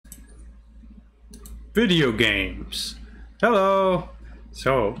video games. Hello.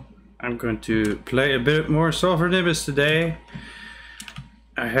 So I'm going to play a bit more Sulphur Nimbus today.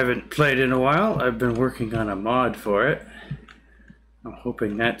 I haven't played in a while. I've been working on a mod for it. I'm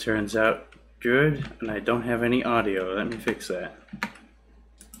hoping that turns out good, and I don't have any audio. Let me fix that.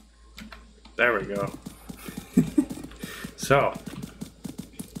 There we go. So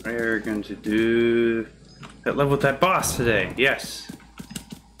we're going to do that level with that boss today. Yes.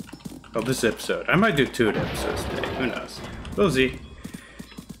 Oh, this episode. I might do 2 episodes today. Who knows? We'll see.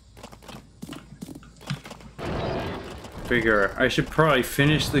 Figure I should probably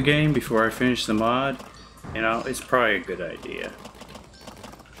finish the game before I finish the mod. You know, it's probably a good idea.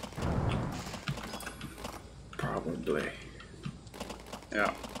 Probably.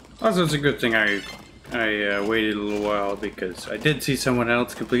 Yeah. Also, it's a good thing I waited a little while because I did see someone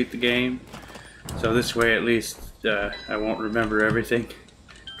else complete the game. So this way, at least, I won't remember everything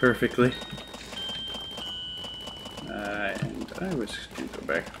perfectly. And I was gonna go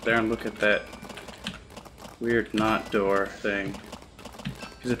back up there and look at that weird knot door thing.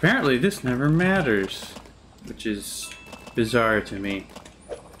 Because apparently this never matters, which is bizarre to me.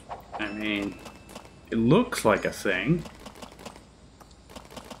 I mean, it looks like a thing.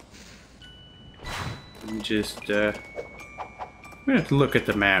 I'm just, I'm gonna have to look at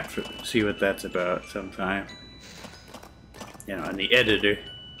the map to see what that's about sometime. You know, in the editor.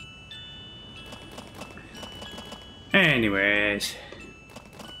 Anyways.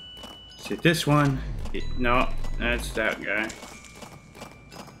 See this one? No, that's that guy.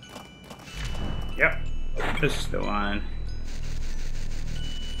 Yep, this is the one.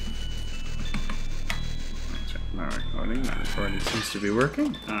 Check my recording. My recording seems to be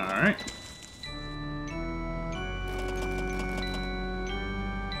working. Alright.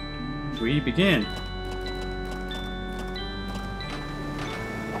 We begin.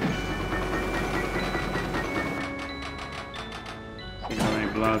 See how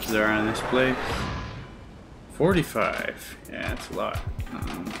many blobs there are on this place? 45. Yeah, that's a lot.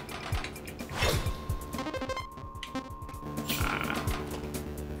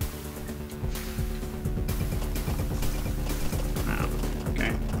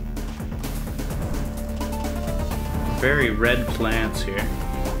 Okay. Very red plants here.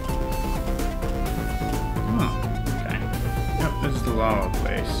 This is the lava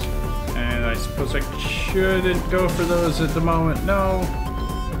place. And I suppose I shouldn't go for those at the moment. No.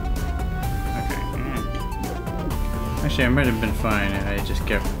 Okay. Actually, I might have been fine and I just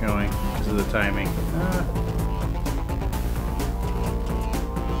kept going because of the timing.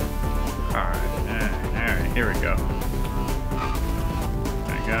 Alright, here we go.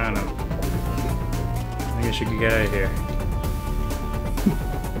 I got him. I guess you could get out of here.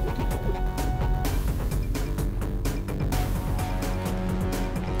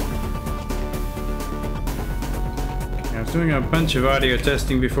 I was doing a bunch of audio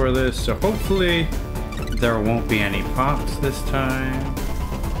testing before this, so hopefully there won't be any pops this time.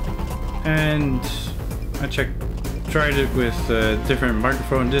 And I tried it with different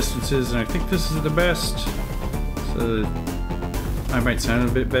microphone distances, and I think this is the best. So I might sound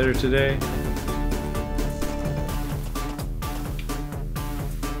a bit better today.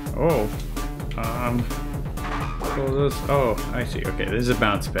 Oh, oh, I see. Okay, this is a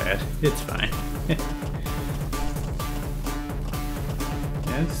bounce pad. It's fine.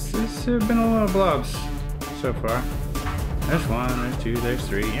 It's been a lot of blobs so far. There's 1, there's 2, there's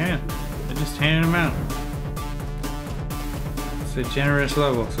 3. Yeah, they're just handing them out. It's a generous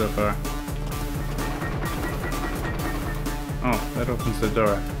level so far. Oh, that opens the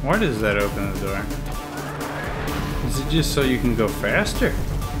door. Why does that open the door? Is it just so you can go faster?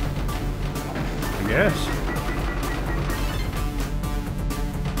 I guess.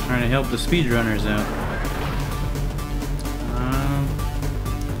 Trying to help the speedrunners out.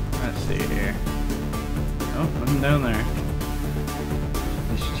 Here. Oh, nothing down there.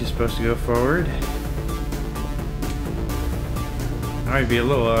 This is just supposed to go forward. I might be a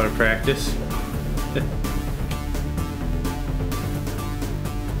little out of practice.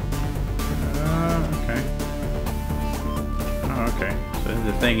 Okay. Oh, okay. So there's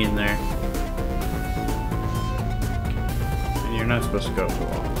a thing in there. And you're not supposed to go up the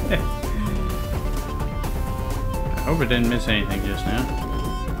wall. I hope I didn't miss anything just now.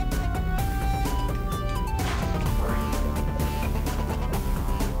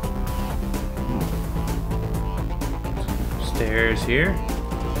 Stairs here.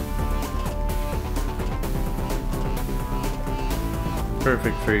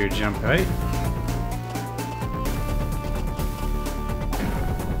 Perfect for your jump height.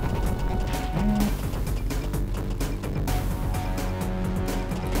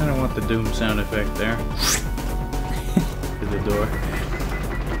 I don't want the doom sound effect there. To the door.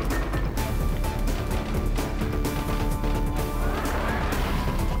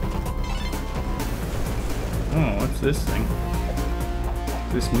 Oh, what's this thing?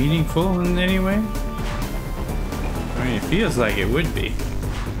 Is this meaningful in any way? I mean, it feels like it would be.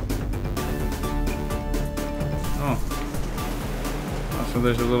 Oh. Oh, so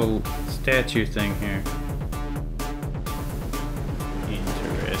there's a little statue thing here.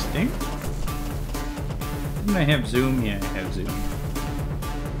 Interesting. Didn't I have zoom? Yeah, I have zoom.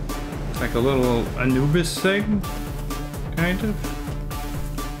 It's like a little Anubis thing, kind of.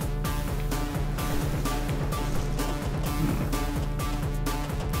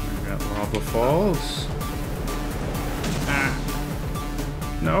 I got lava falls. Ah,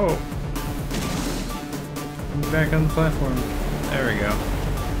 no. I'm back on the platform. There we go.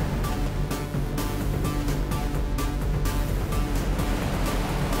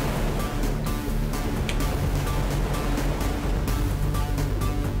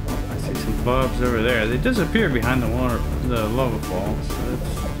 Blobs over there. They disappear behind the water, the lava fall, so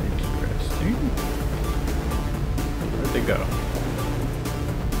that's interesting. Where'd they go?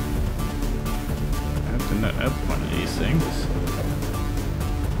 I have to nut up one of these things.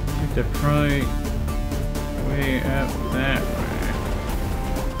 I think they're probably way up that way.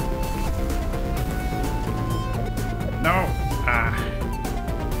 No! Ah.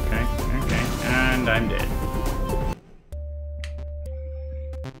 Okay, okay. And I'm dead.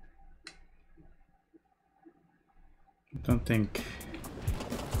 Don't think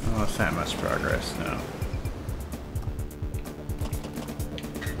oh, it's that much progress now.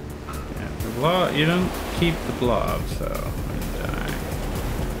 Yeah, the blob, you don't keep the blob, so I'm gonna die.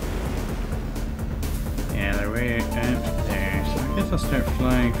 Yeah, they're way up there, so I guess I'll start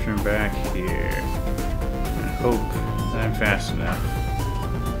flying from back here and hope that I'm fast enough.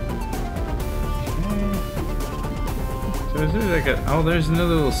 Okay. So is there like a oh, there's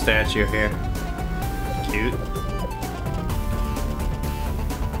another little statue here. Cute.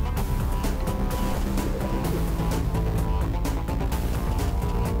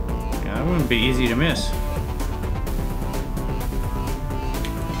 That wouldn't be easy to miss.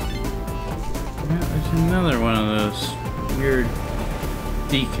 Yeah, there's another one of those weird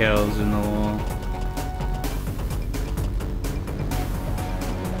decals in the wall.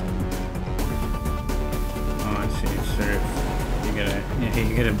 Oh, I see. It's sort of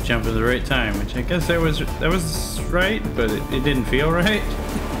you gotta jump at the right time, which I guess that was right, but it didn't feel right.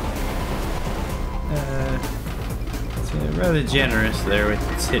 Rather generous there with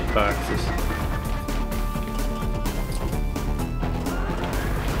its hitboxes.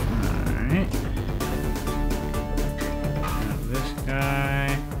 Alright. Now this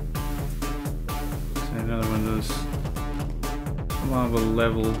guy. It's another one of those lava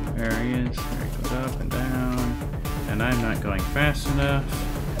level areas where it goes up and down. And I'm not going fast enough.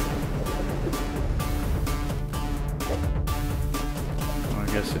 Well, I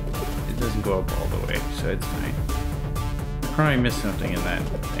guess it doesn't go up all the way, so it's fine. Probably missed something in that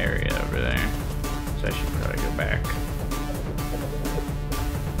area over there, so I should probably go back.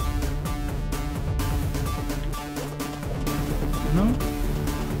 No?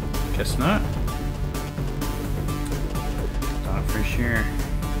 Guess not. Not for sure.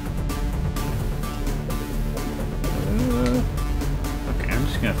 Okay, I'm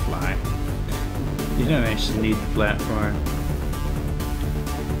just gonna fly. You don't actually need the platform.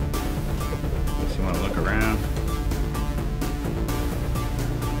 Unless you want to look around.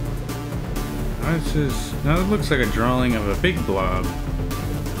 Now it looks like a drawing of a big blob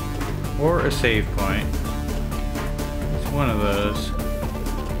or a save point. It's one of those.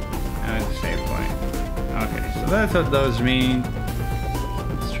 And it's a save point. Okay, so that's what those mean.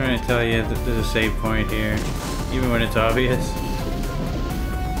 It's trying to tell you that there's a save point here, even when it's obvious.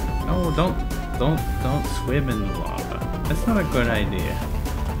 No, don't swim in the lava. That's not a good idea.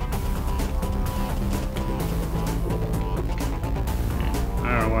 I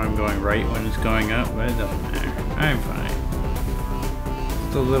don't know why I'm going right when it's going up, but it doesn't matter. I'm fine.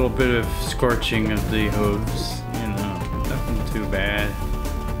 Just a little bit of scorching of the hooves, you know, nothing too bad.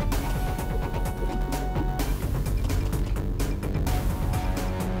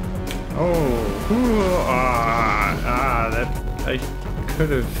 Oh, that I could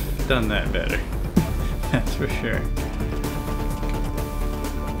have done that better. That's for sure.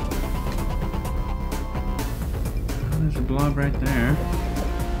 Oh, there's a blob right there.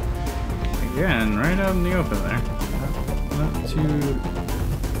 Again, right out in the open there. Not too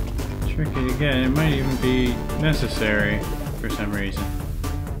tricky to get. It might even be necessary for some reason.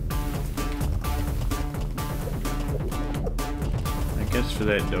 I guess to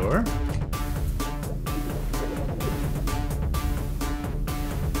that door.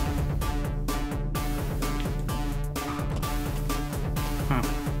 Huh.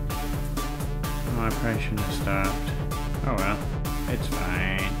 Oh, I probably shouldn't have stopped. Oh well, it's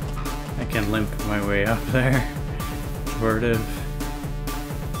fine. I can limp my way up there. Furtive.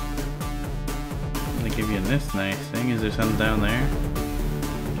 They give you this nice thing. Is there something down there?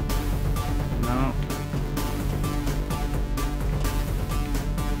 No.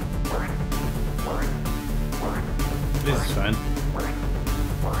 This is fun.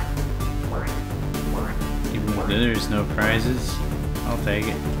 Even though there's no prizes, I'll take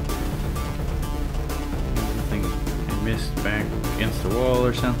it. Something I missed back against the wall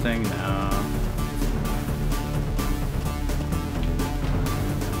or something? No.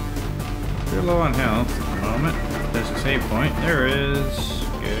 We're low on health at the moment. There's a save point. There is.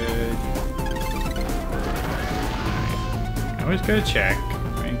 Good. Right. Always gotta check.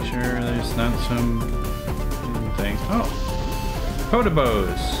 Make sure there's not some thing. Oh!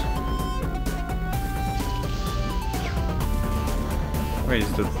 Potobos! Wait,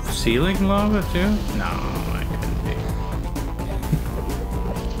 is the ceiling lava too? No, I couldn't be.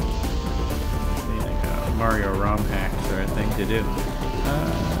 Like a Mario ROM hack sort of thing to do.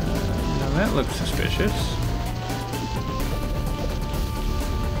 That looks suspicious.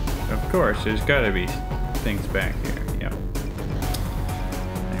 Of course, there's gotta be things back here. Yep.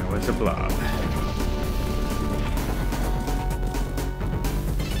 There was a blob.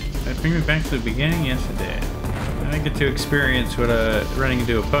 Did I bring me back to the beginning? Yes, it did. And I get to experience what running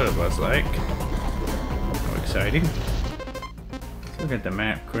into a Potobos like. How exciting. Let's look at the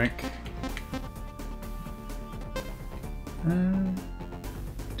map quick.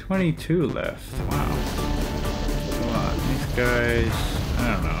 22 left. Wow. That's a lot. These guys, I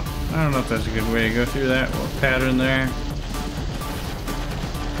don't know. I don't know if that's a good way to go through that pattern there.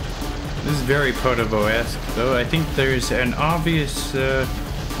 This is very Podobo-esque, though. I think there's an obvious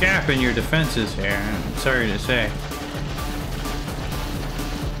gap in your defenses here. I'm sorry to say.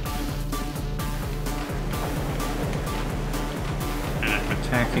 And I'm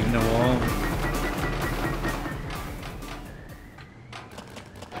attacking the wall.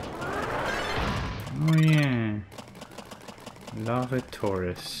 Oh yeah, Lava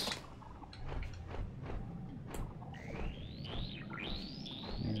Taurus.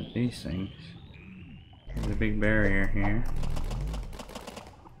 These things. There's a big barrier here.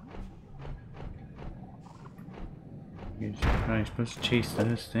 You're probably supposed to chase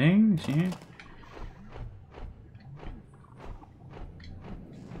those things, yeah.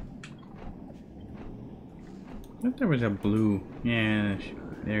 I thought there was a blue. Yeah,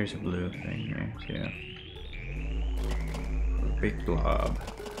 there's a blue thing there too. A big blob.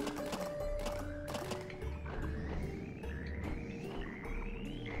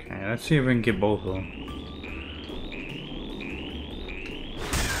 Okay, let's see if we can get both of them.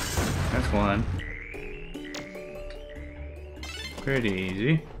 That's one. Pretty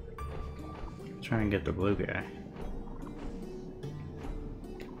easy. Try and get the blue guy.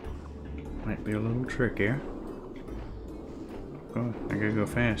 Might be a little trickier. Oh, I gotta go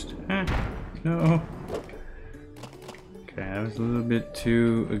fast. Ah, no. Okay, that was a little bit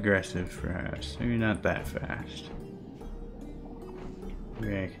too aggressive for us. Maybe not that fast.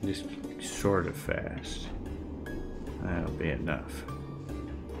 Maybe I can just sort of fast. That'll be enough.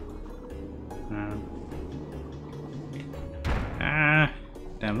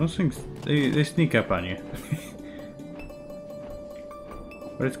 Damn, those things, they sneak up on you.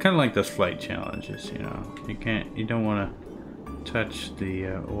 But it's kind of like those flight challenges, you know. You don't want to touch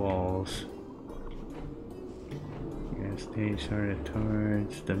the walls. You gotta stay sort of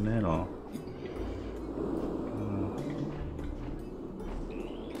towards the middle.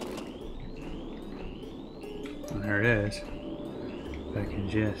 There it is. If I can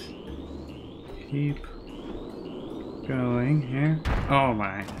just keep going here. Oh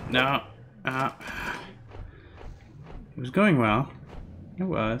my, no. It was going well. It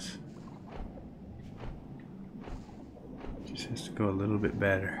was. Just has to go a little bit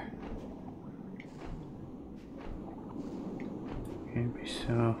better. Can't be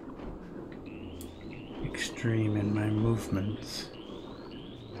so extreme in my movements.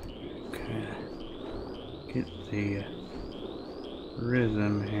 Okay. Get the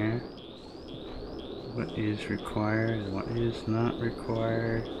rhythm here. What is required and what is not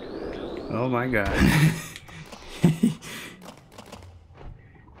required. Oh my god.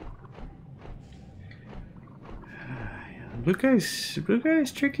 Blue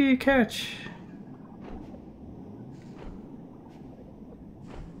guy's tricky to catch.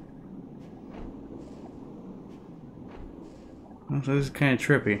 So this is kind of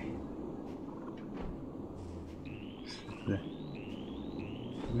trippy.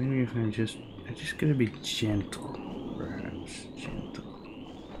 Maybe if I'm just gonna be gentle, perhaps gentle.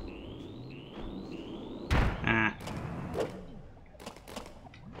 Ah.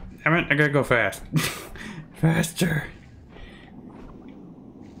 Damn it, I gotta go fast. Faster.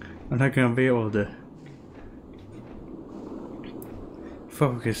 I'm not gonna be able to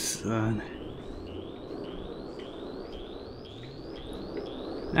focus on.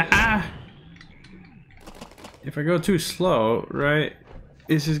 Ah! If I go too slow, right,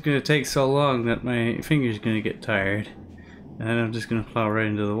 this is gonna take so long that my finger's gonna get tired. And then I'm just gonna plow right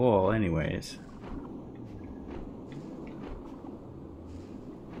into the wall anyways.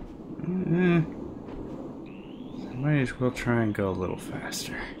 I might as well try and go a little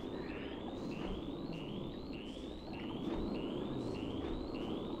faster.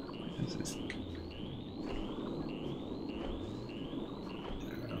 This is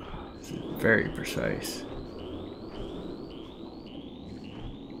very precise.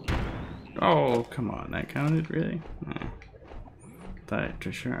 Oh, come on, that counted, really? Oh. Thought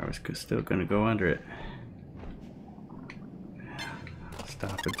for sure I was still gonna go under it.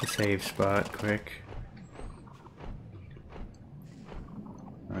 Stop at the save spot quick.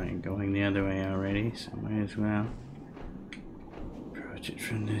 Alright, going the other way already, so might as well approach it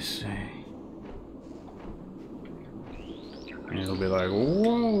from this side. And it'll be like,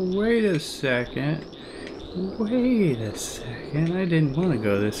 whoa, wait a second. Wait a second, I didn't want to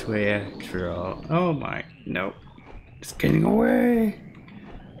go this way after all. Oh my, nope. It's getting away.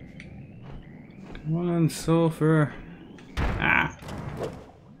 Come on, Sulphur. Ah.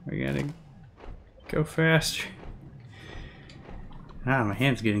 We gotta go faster. Ah, my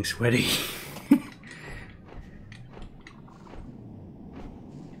hand's getting sweaty.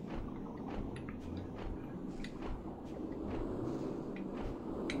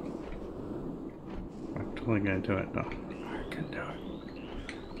 I'm totally gonna do it. No, I can do it.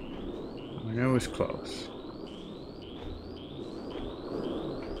 I know it's close.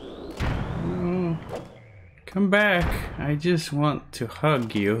 No, come back. I just want to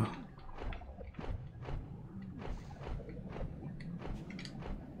hug you.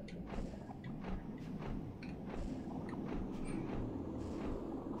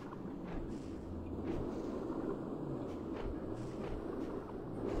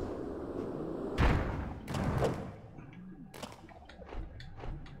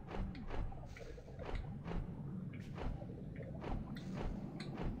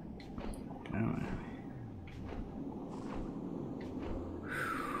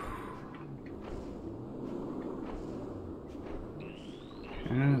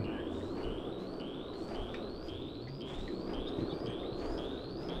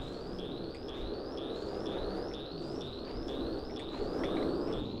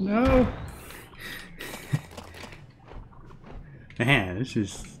 No! Man, this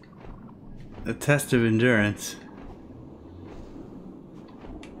is a test of endurance.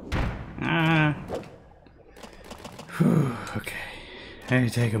 Ah. Whew, okay. I need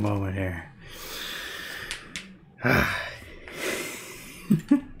to take a moment here. Ah.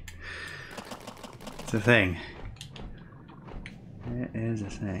 It's a thing. It is a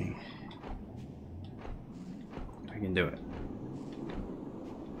thing. I can do it.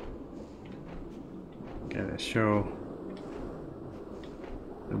 Gotta show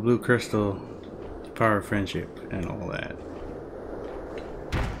the blue crystal, the power of friendship, and all that.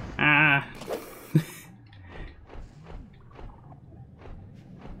 Ah!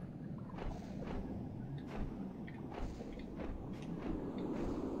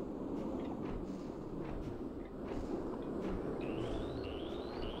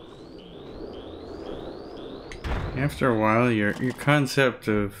 After a while, your concept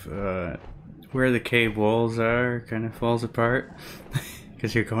of where the cave walls are kind of falls apart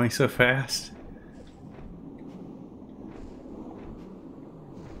because you're going so fast.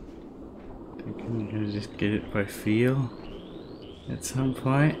 I think I'm gonna just get it by feel at some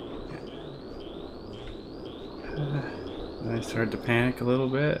point. I start to panic a little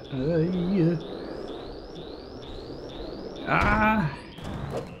bit. Yeah. Ah!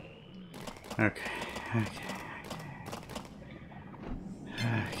 Okay, okay.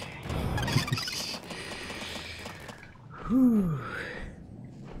 Whew.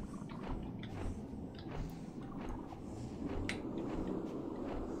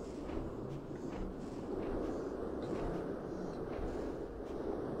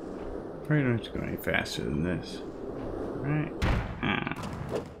 Probably don't have to go any faster than this. Right? Ah.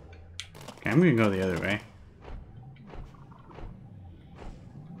 Okay, I'm gonna go the other way.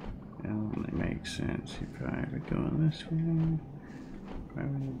 That only makes sense. You probably would go this way.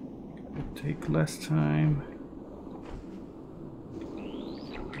 It'd take less time.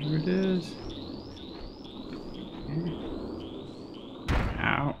 There it is. Okay.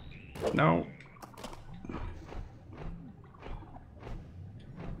 Ow. No.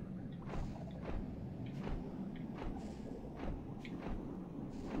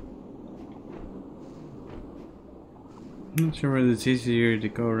 I'm not sure whether it's easier to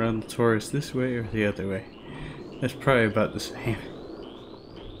go around the torus this way or the other way. That's probably about the same.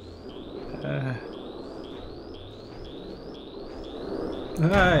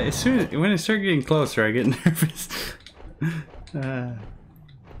 As soon as when I start getting closer, I get nervous.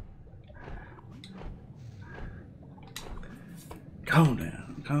 Calm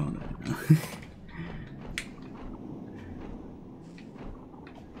down, calm down.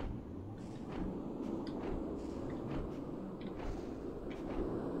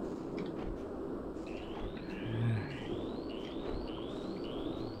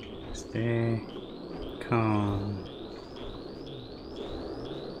 Stay calm.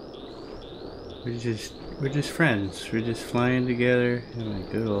 We're just friends. We're just flying together, having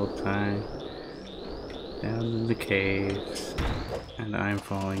a good old time down in the caves, and I'm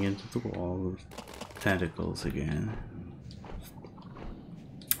falling into the wall of tentacles again.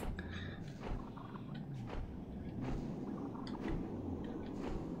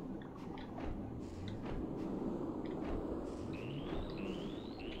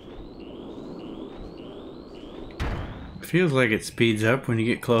 Feels like it speeds up when you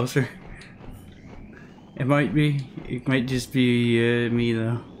get closer. It might be. It might just be me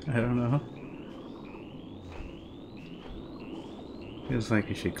though. I don't know. Feels like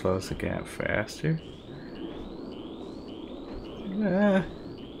I should close the gap faster. Ah,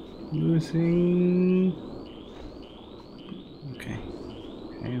 losing. Okay.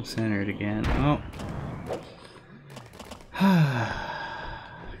 I am centered again. Oh.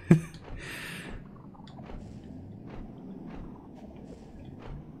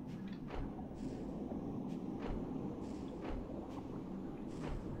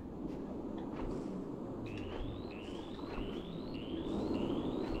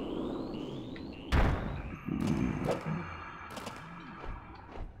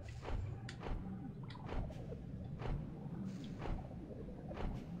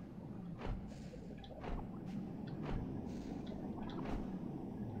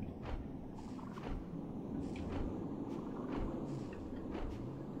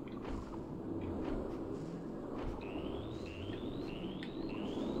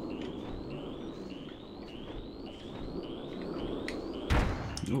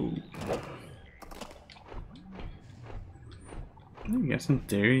 Ooh. I guess in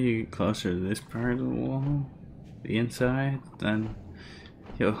theory you get closer to this part of the wall, the inside, then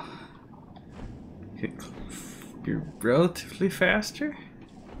you'll you're relatively faster.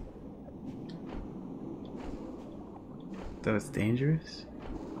 Though it's dangerous.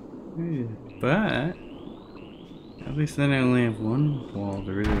 But at least then I only have one wall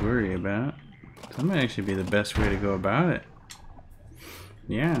to really worry about. So that might actually be the best way to go about it.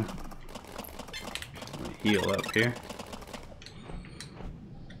 Yeah. Heal up here.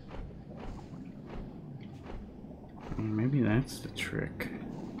 Maybe that's the trick.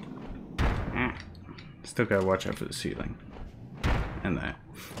 Still gotta watch out for the ceiling. And that.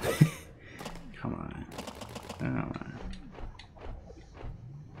 Come on. Come on.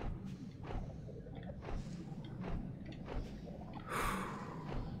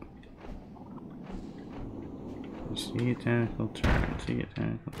 See a tentacle turn, see a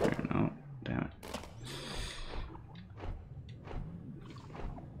tentacle turn. Oh, damn it.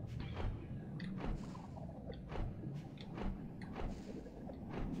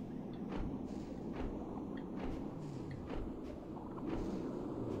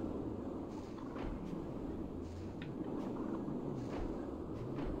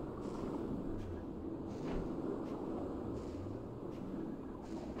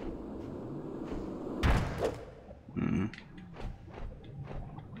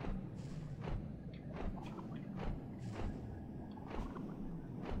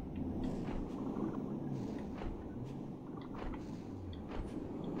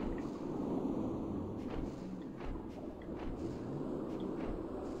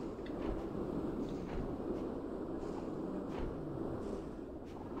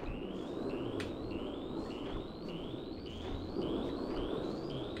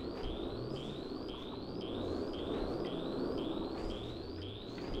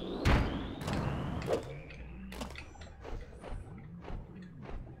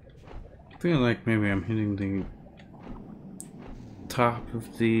 I feel like maybe I'm hitting the top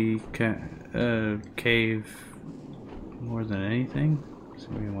of the cave more than anything. So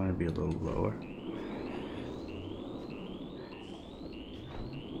we want to be a little lower.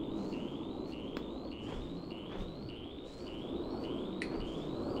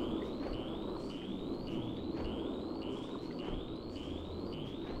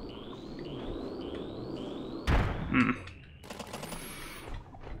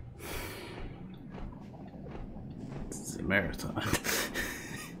 This is a marathon.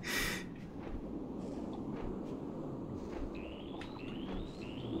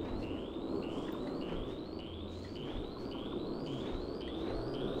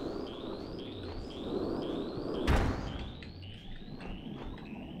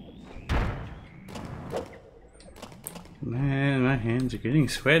 Man, my hands are getting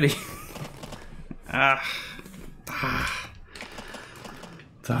sweaty.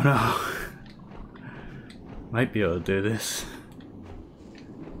 Don't know. Might be able to do this.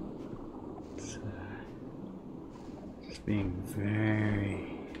 It's just being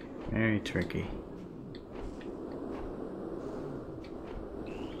very, very tricky.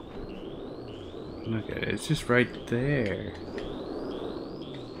 Look at it, it's just right there.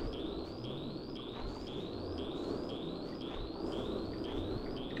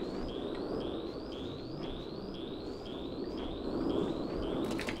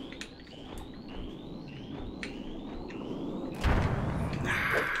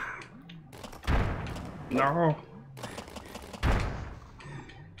 No.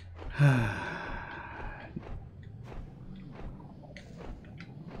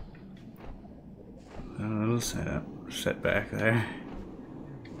 A little setback there.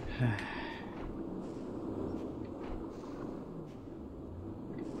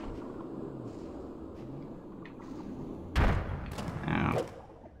 Ow.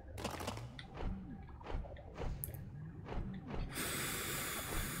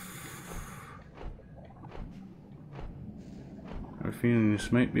 I have a feeling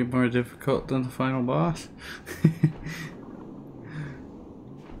this might be more difficult than the final boss.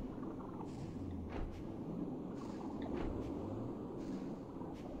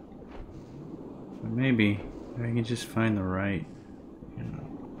 Maybe if I can just find the right,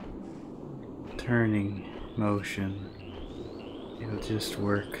 turning motion, it'll just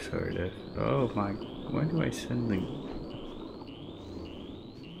work, sort of. Oh my, why do I suddenly...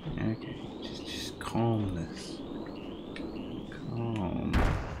 Okay, just calm this.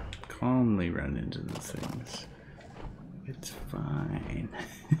 Calmly run into the things. It's fine.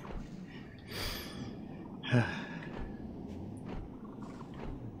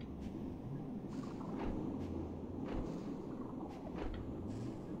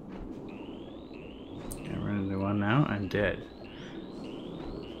 Now I'm dead.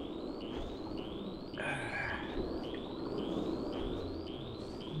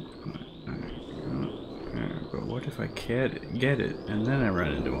 But what if I can't get it and then I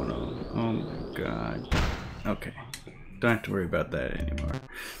run into one of them? Oh my god. Okay. Don't have to worry about that anymore.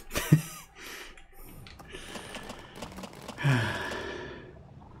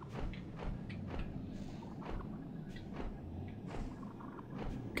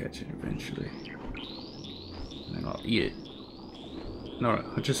 Catch it eventually. And I'll eat it. No,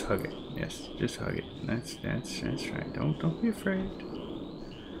 I'll just hug it. Yes, just hug it. That's right. Don't be afraid.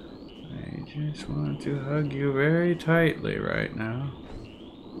 I just want to hug you very tightly right now.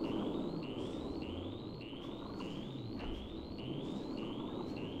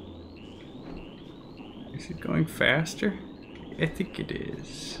 Is it going faster? I think it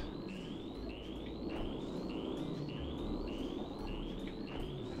is.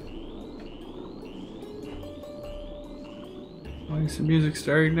 Why is the music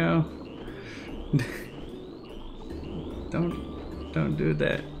starting now? Don't do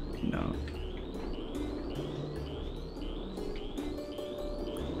that. No.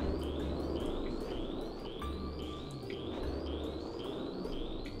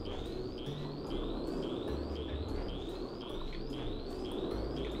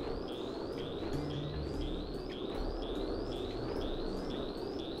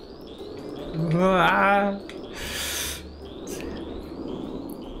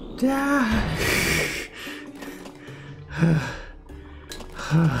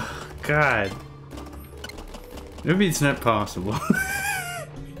 God. Maybe it's not possible.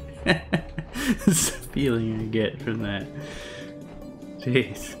 It's the feeling I get from that.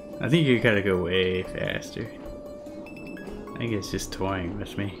 Jeez. I think you gotta go way faster. I think it's just toying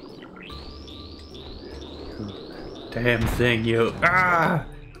with me. Damn thing, you. Ah!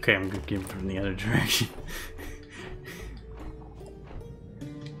 Okay, I'm gonna give him from the other direction.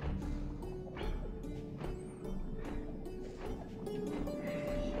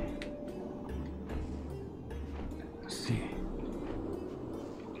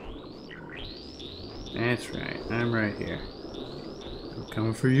 That's right. I'm right here. I'm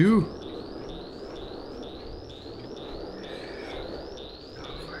coming for you.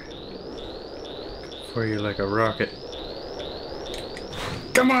 For you like a rocket.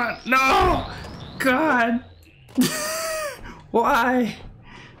 Come on! No! God! Why?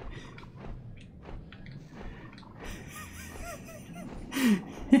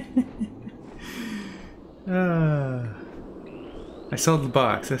 I saw the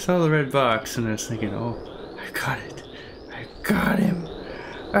box. I saw the red box, and I was thinking, "Oh, I got it! I got him!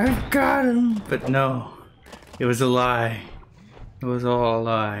 I got him!" But no, it was a lie. It was all a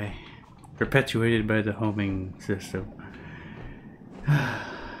lie, perpetuated by the homing system.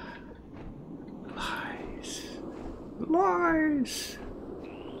 Lies.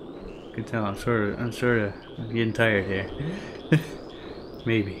 You can tell I'm sort of getting tired here.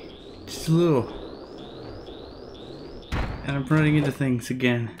 Maybe. Just a little. And I'm running into things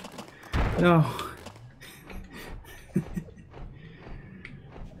again. No.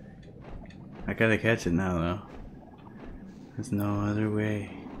 I gotta catch it now though. There's no other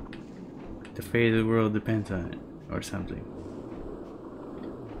way. The fate of the world depends on it. Or something.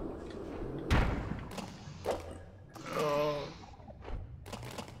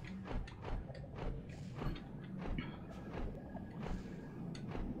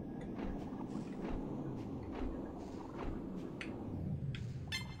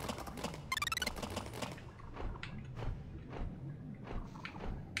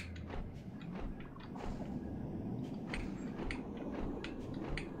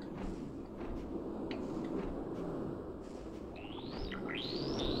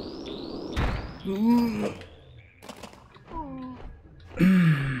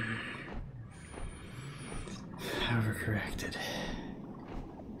 Overcorrected.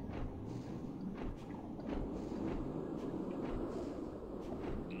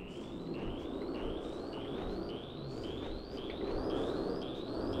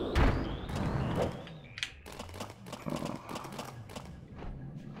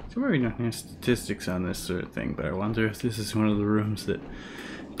 So maybe not any statistics on this sort of thing, but I wonder if this is one of the rooms that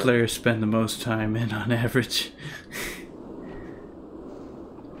players spend the most time in on average.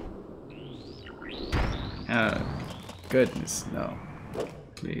 Goodness, no.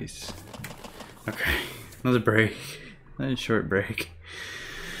 Please. Okay, another break. Another short break.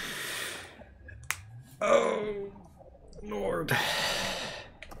 Oh, Lord.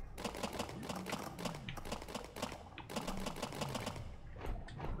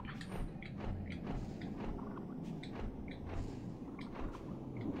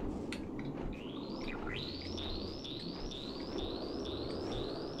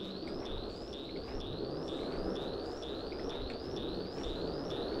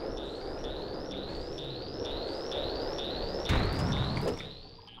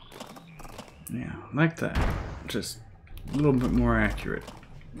 Yeah, like that. Just a little bit more accurate.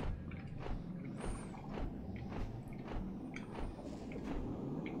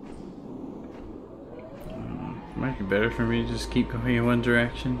 Might be better for me to just keep going in one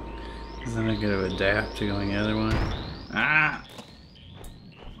direction, because then I gotta adapt to going the other one. Ah!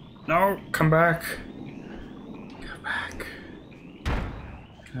 No! Come back! Come back.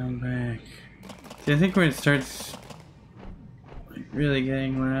 Come back. See, I think when it starts like, really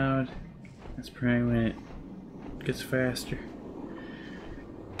getting loud, that's probably when it gets faster.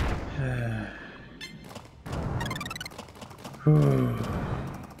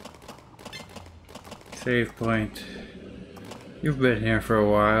 Save point. You've been here for a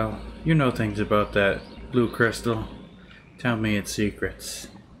while. You know things about that blue crystal. Tell me its secrets.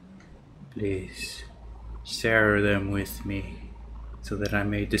 Please, share them with me so that I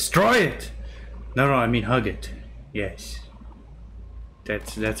may destroy it. No, I mean hug it. Yes.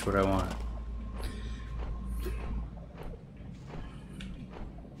 That's what I want.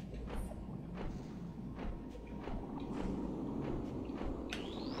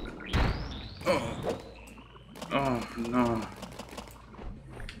 Oh no.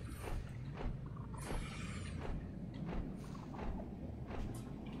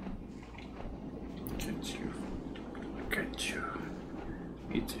 Get you.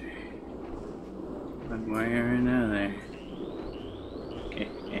 Eat one way or another.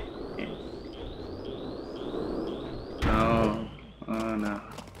 Oh no.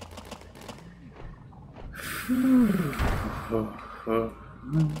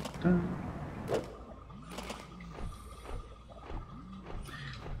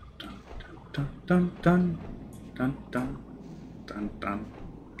 Dun dun dun dun dun dun dun dun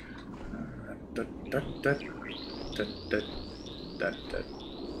dun dun dun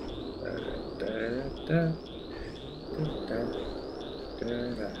dun dun.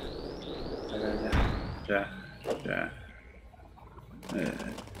 da, da.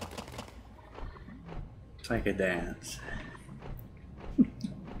 It's like a dance.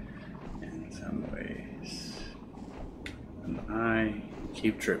 In some ways. And I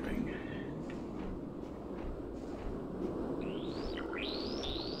keep tripping.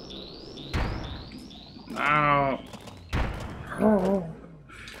 No! Oh.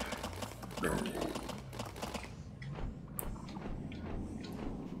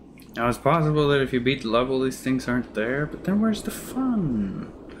 Now it's possible that if you beat the level these things aren't there, but then where's the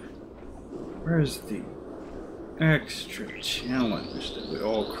fun? Where's the extra challenge that we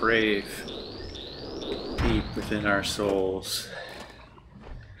all crave deep within our souls?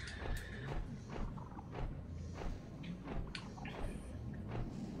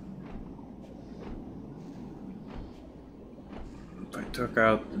 If I took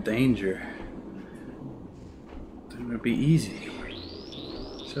out the danger, then it would be easy.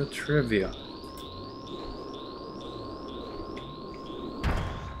 So trivial.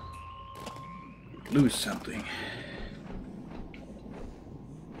 Lose something.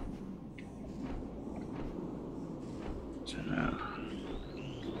 So now,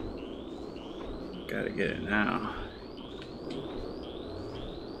 gotta get it now.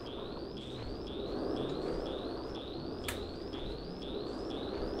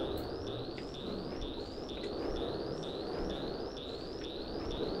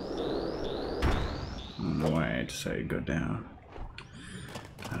 I don't know why I decided to go down.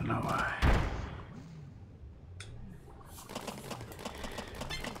 I don't know why.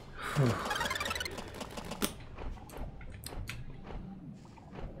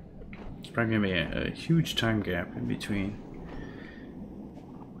 It's probably gonna be a huge time gap in between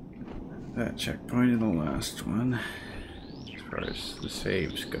that checkpoint and the last one, as far as the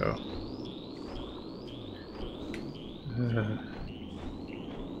saves go.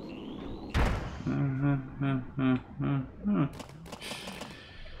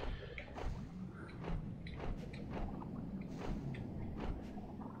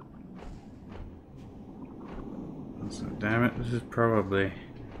 So, damn it, this is probably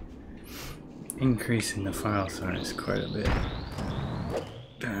increasing the file size quite a bit.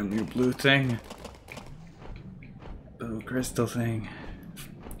 Damn you blue thing. Blue crystal thing.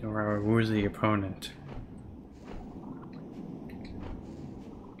 You're our worthy opponent.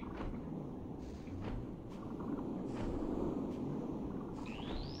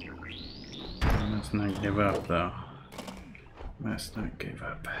 I must not give up though. Must not give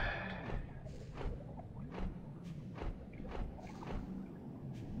up.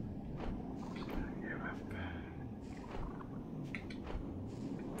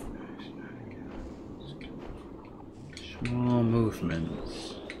 Small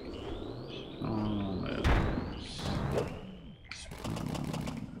movements. Small movements. Small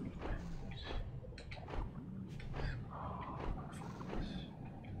movements.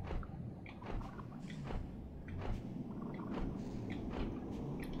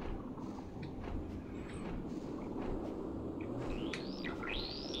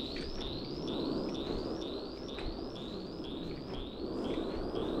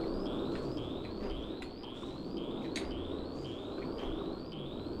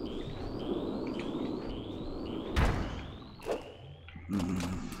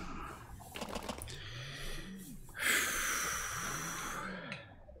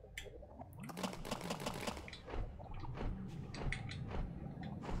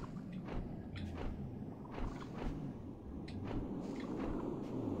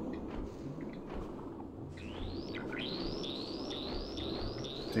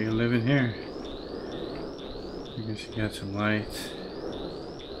 So you live in here. I guess you got some light.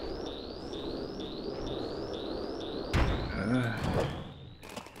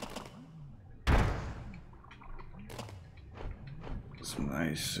 Some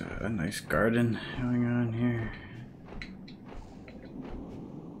nice, a nice garden going on here.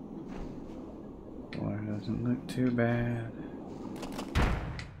 Water doesn't look too bad.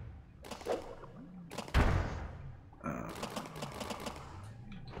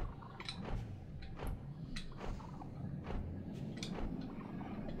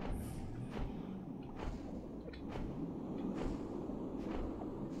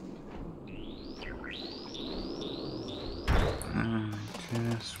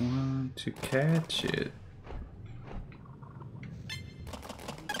 Just want to catch it.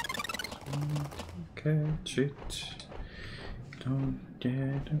 Just want to catch it. Don't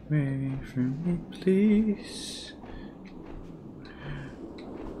get away from me, please.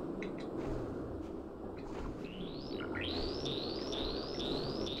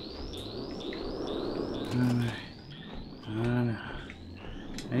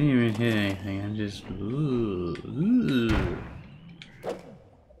 I didn't even hit anything. I'm just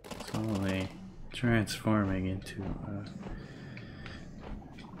slowly transforming into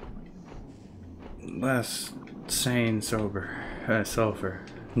less sane sulfur. I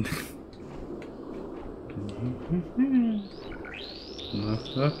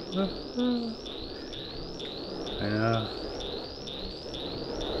know.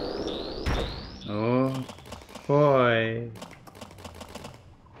 Oh boy.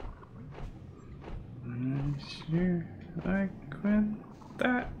 I'm sure like when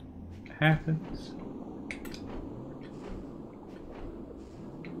that happens.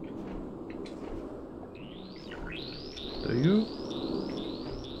 Do you?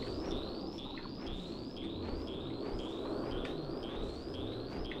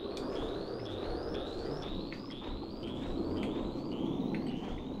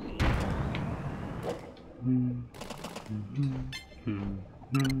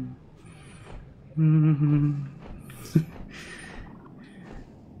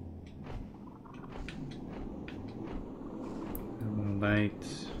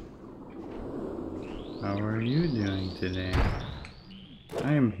 Lights. How are you doing today?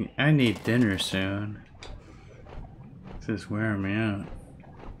 I need dinner soon. This is wearing me out.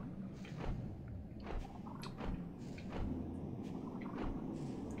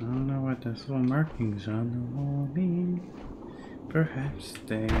 I don't know what those little markings on the wall mean. Perhaps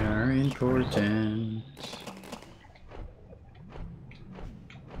they are important.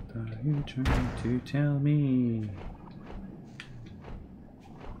 Are you trying to tell me?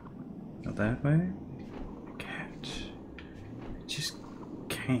 Not that way? I can't. I just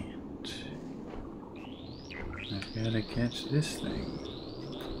can't. I've gotta catch this thing.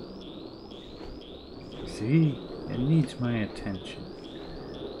 See? It needs my attention.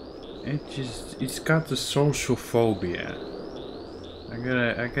 It's got the social phobia. I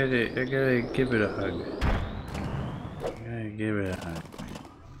gotta give it a hug. I gotta give it a hug.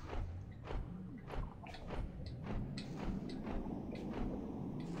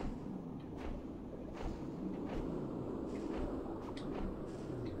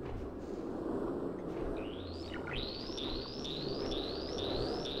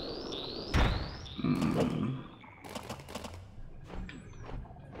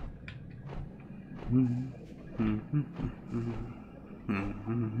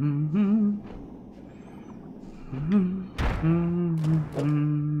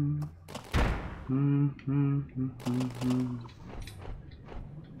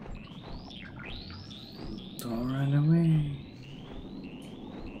 Don't run away.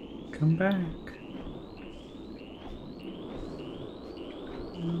 Come back.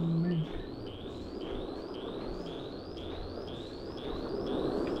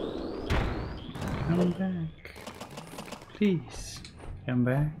 Come back. Please, come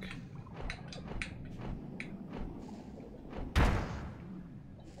back.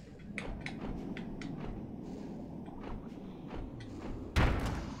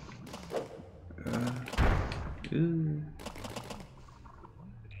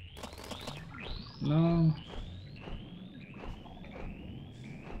 No.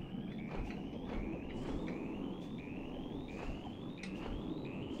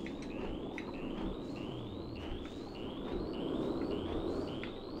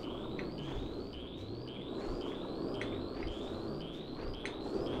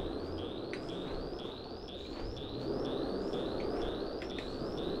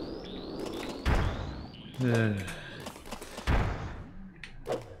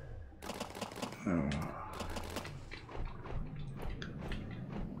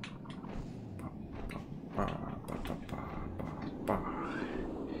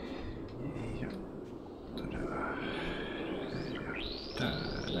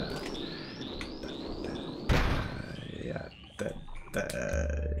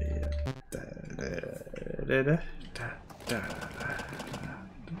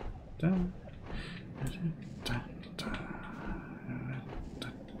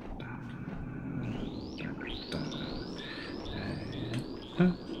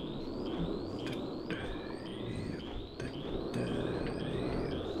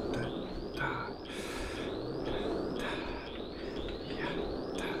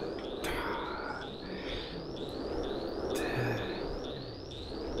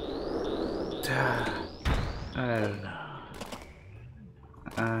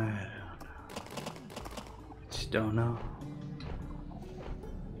 Don't know.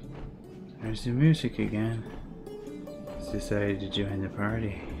 There's the music again. It's decided to join the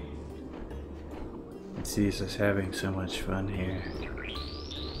party. It sees us having so much fun here.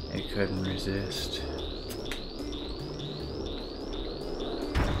 It couldn't resist.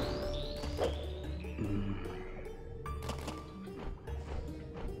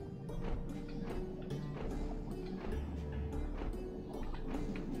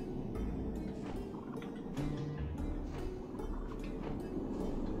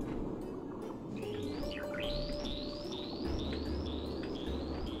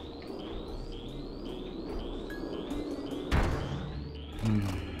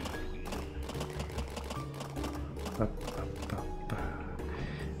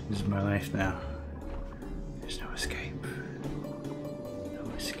 This is my life now. There's no escape. No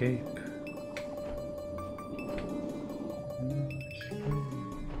escape.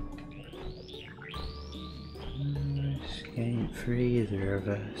 No escape for either of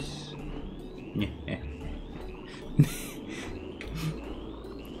us. Yeah.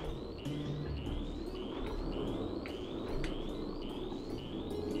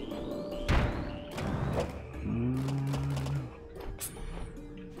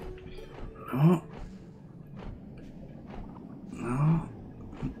 No. No.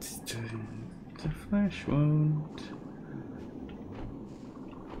 It's a flesh wound.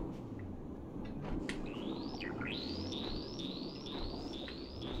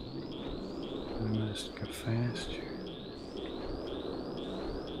 I must go faster.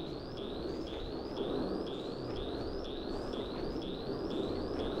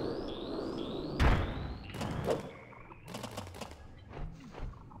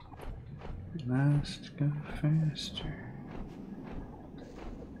 Must go faster.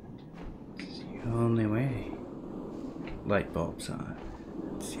 It's the only way. Light bulbs on.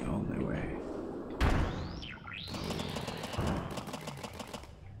 It's the only way.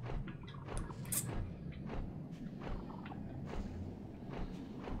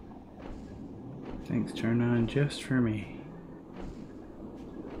 Things turn on just for me.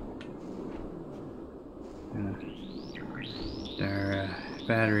 Their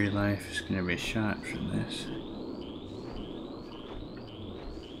battery life is going to be shot from this.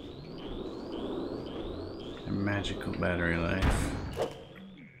 Their magical battery life.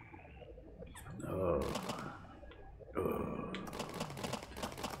 Oh. Oh.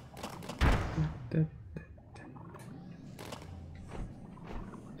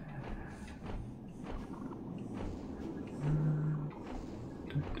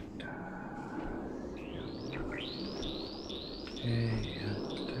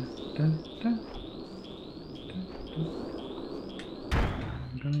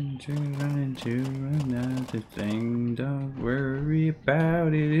 I'm going to run into another thing. Don't worry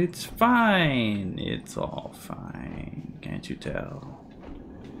about it. It's fine. It's all fine. Can't you tell?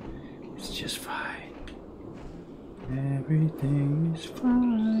 It's just fine. Everything is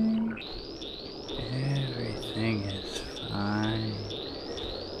fine. Everything is fine.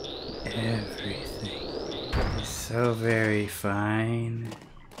 Everything is so very fine.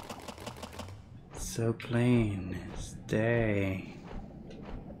 So plain as day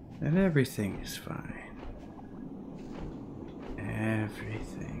that everything is fine.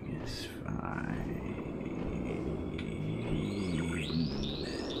 Everything is fine.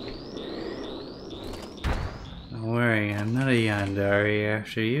 Don't worry, I'm not a Yandari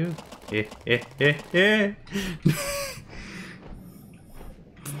after you. It's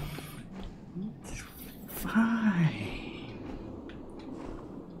fine.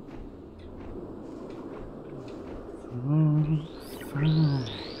 Oh, fine.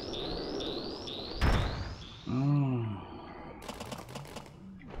 Oh.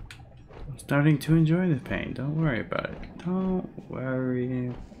 I'm starting to enjoy the pain. Don't worry about it. Don't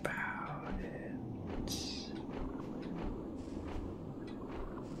worry about it.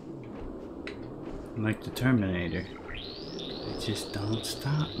 I'm like the Terminator. I just don't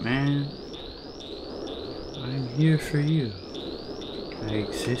stop, man. I'm here for you. I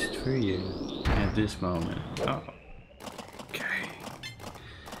exist for you at this moment. Oh. Okay.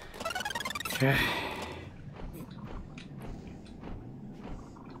 Okay.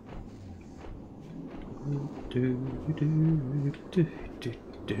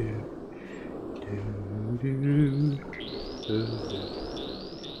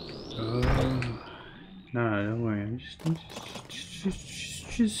 Oh, no, don't worry. I'm just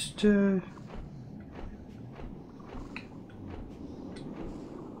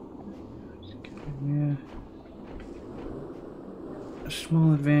yeah, a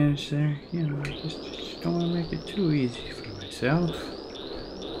small advantage there. You know, I just don't want to make it too easy for myself,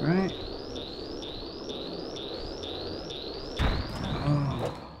 right?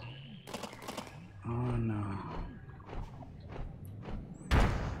 Oh no.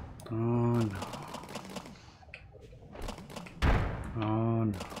 Oh no. Oh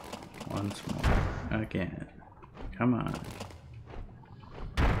no. Once more. Again. Come on.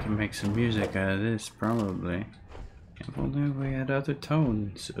 I can make some music out of this, probably. If only we had other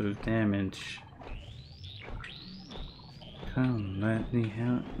tones of damage. Come, let me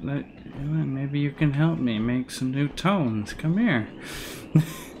help. Maybe you can help me make some new tones. Come here.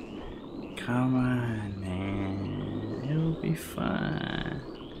 Come on, man. It'll be fun.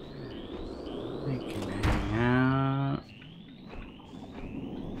 We can hang out.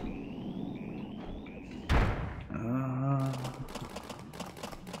 Oh.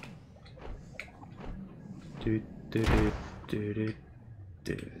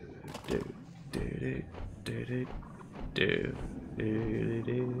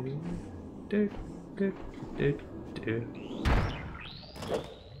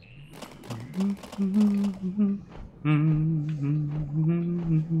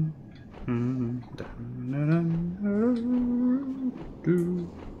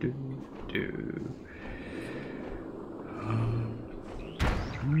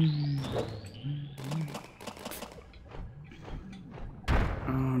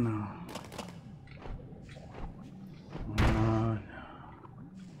 Oh no. Oh no.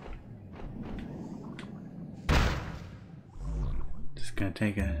 Just gonna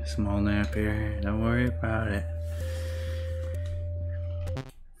take a small nap here. Don't worry about it.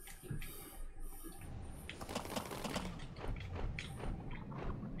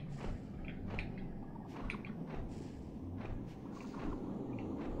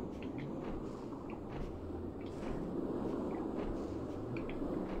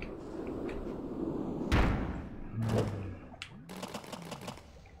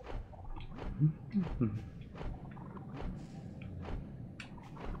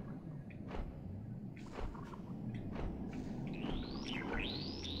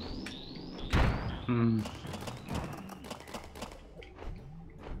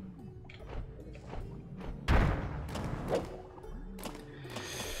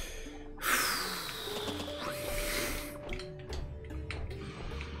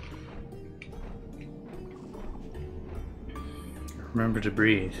 Remember to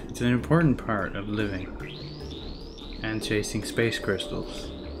breathe. It's an important part of living and chasing space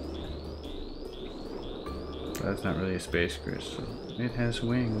crystals. That's not really a space crystal. It has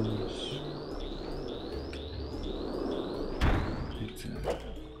wings. It's a...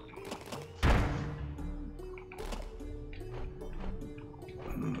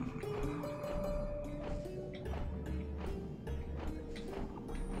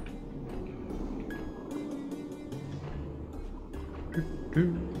 Yeah.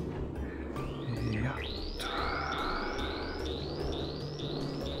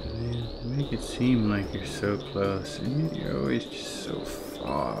 Make it seem like you're so close, and you're always just so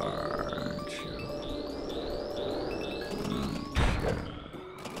far, aren't you?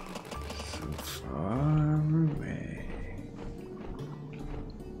 So far away.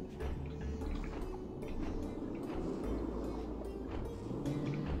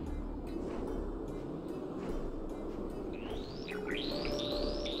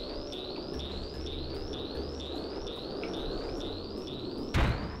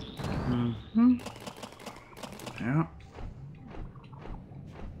 Yeah.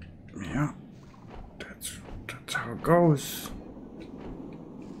 Yeah. That's how it goes.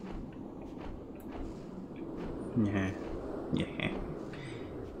 Yeah. Yeah.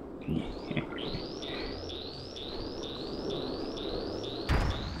 Yeah.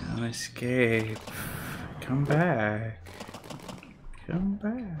 Don't escape. Come back. Come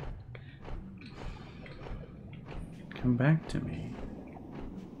back. Come back to me.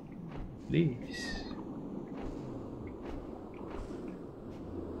 Please.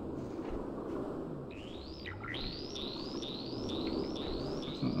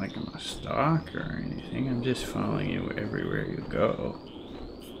 It's not like I'm a stalker or anything. I'm just following you everywhere you go.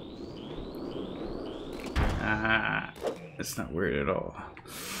 Ah, it's not weird at all.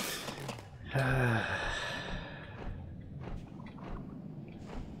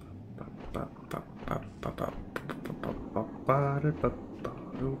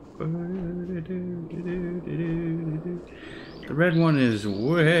 The red one is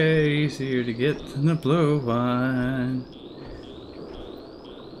way easier to get than the blue one.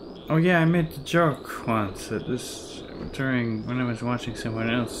 Oh yeah, I made the joke once that this during when I was watching someone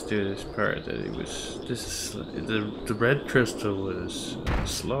else do this part that it was the red crystal was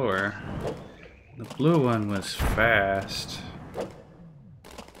slower. The blue one was fast.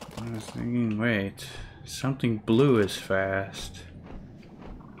 I was thinking, wait, something blue is fast.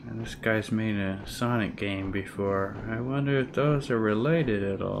 And this guy's made a Sonic game before. I wonder if those are related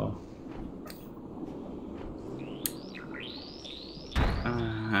at all.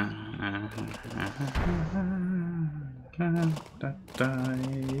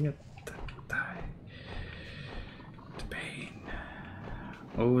 The pain.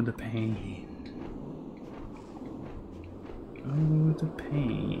 Oh, the pain. Oh, the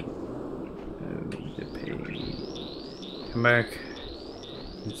pain. Oh, the pain. Come back.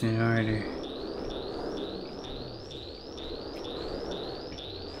 It's in order.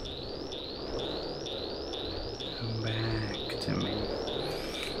 Come back to me.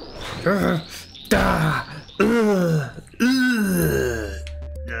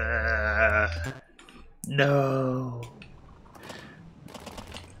 No.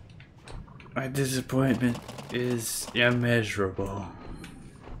 My disappointment is immeasurable.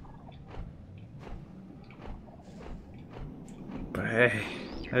 But hey,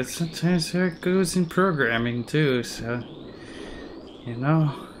 that's sometimes how it goes in programming too, so, you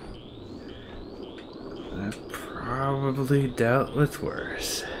know, I've probably dealt with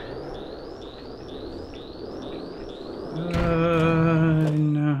worse.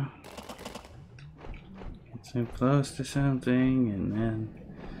 No. Get so close to something and then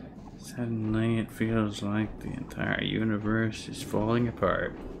suddenly it feels like the entire universe is falling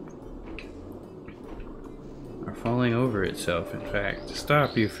apart. Or falling over itself, in fact, to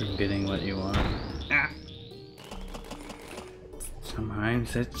stop you from getting what you want. Ah.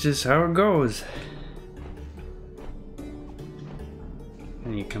 Sometimes that's just how it goes.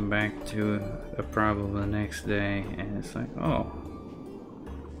 And you come back to a problem the next day and it's like, oh,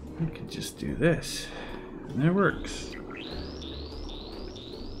 I could just do this. And it works.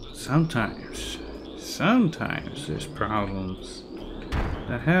 Sometimes there's problems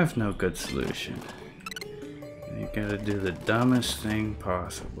that have no good solution. And you gotta do the dumbest thing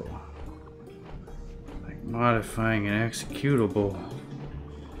possible. Like modifying an executable.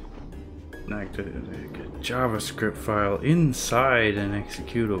 Like a JavaScript file inside an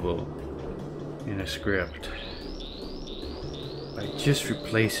executable in a script. By just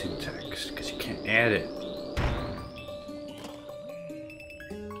replacing text, because you can't add it.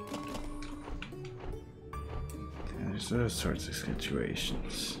 There's those sorts of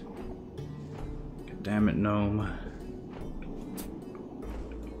situations. God damn it, gnome.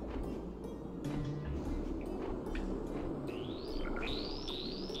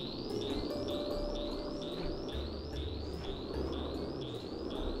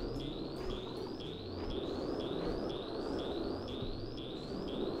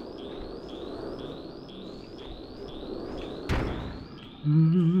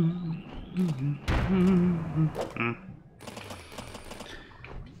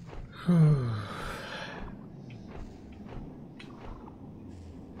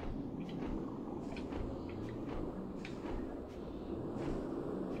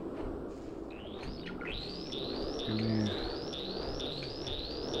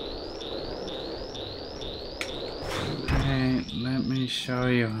 Let me show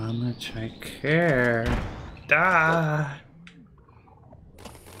you how much I care. Ah!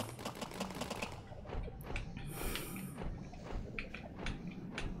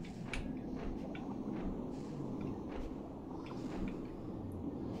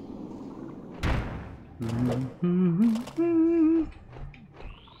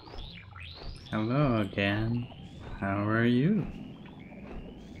 Hello again. How are you?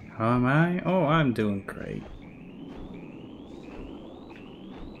 How am I? Oh, I'm doing great.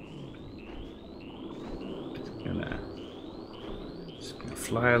 Just gonna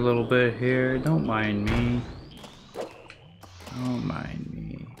fly a little bit here. Don't mind me. Don't mind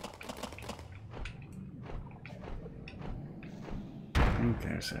me. I think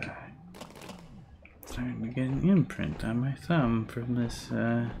there's a starting to get an imprint on my thumb from this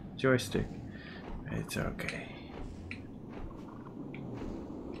joystick. It's okay.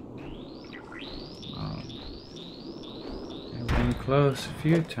 I've been close a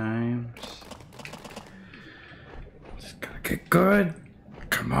few times. Just gotta get good.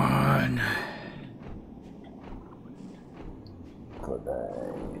 Come on. Come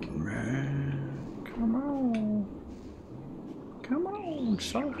on. Come on,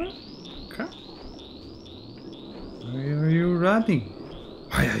 Sulphur. Come. Why are you running?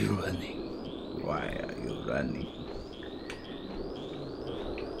 Why are you running? Why are you running?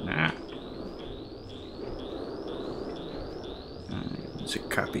 Nah. It's a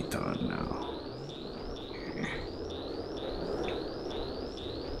Capitan now.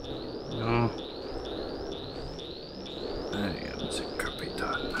 No. I am the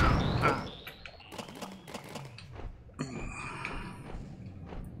Capitan now. Ah.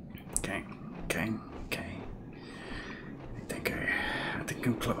 Okay. I think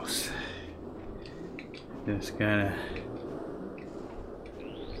I'm close. Just gotta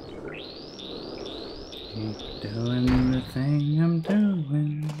keep doing the thing I'm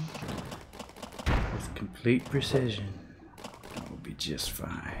doing with complete precision. It will be just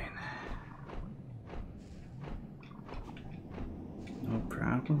fine. No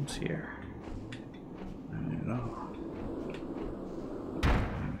problems here. Not at all.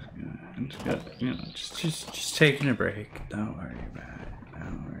 I'm just gonna, you know, just taking a break. Don't worry about it.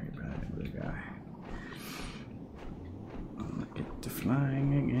 Don't worry about it, little guy. I'll get to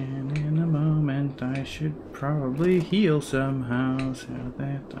flying again in a moment. that I should probably heal somehow so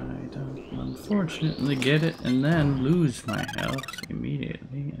that I don't unfortunately get it and then lose my health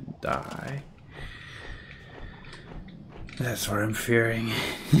immediately and die. That's what I'm fearing.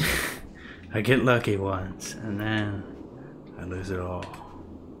 I get lucky once and then I lose it all.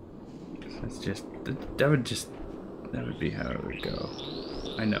 That's just, that would be how it would go.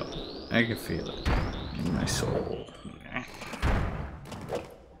 I know. I can feel it in my soul.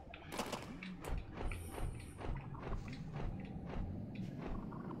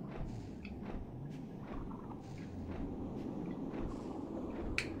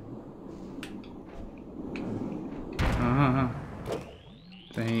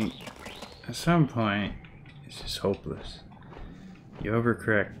 At some point, it's just hopeless. You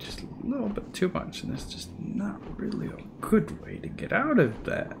overcorrect just a little bit too much, and it's just not really a good way to get out of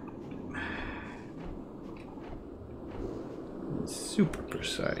that. It's super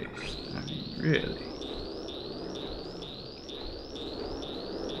precise. I mean, really.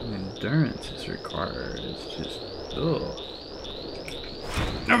 Endurance is required. It's just, ugh.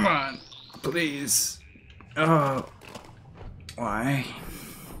 Come on, please. Oh, why?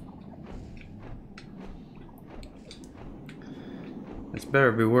 This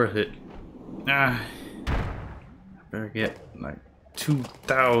better be worth it. I better get like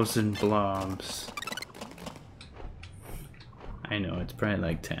 2,000 blobs. I know, it's probably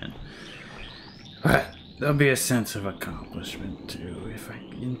like 10. But there'll be a sense of accomplishment too if I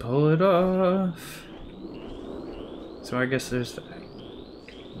can pull it off. So I guess there's that.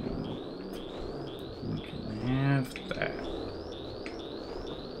 We can have that.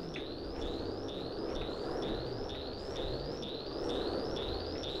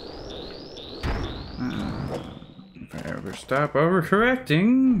 If I ever stop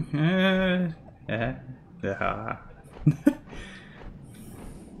overcorrecting, that'll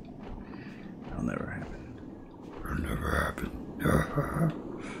never happen. It'll never happen.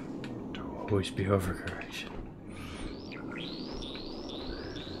 There'll always be overcorrection.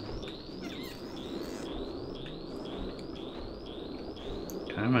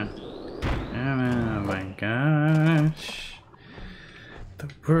 Come on. Come on, oh my gosh. The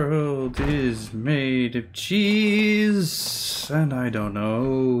world is made of cheese, and I don't know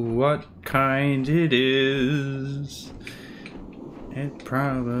what kind it is. It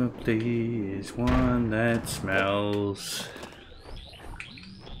probably is one that smells.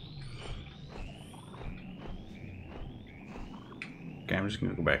 Okay, I'm just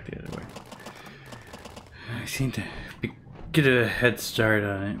gonna go back the other way. I seem to get a head start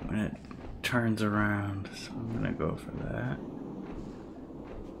on it when it turns around, so I'm gonna go for that.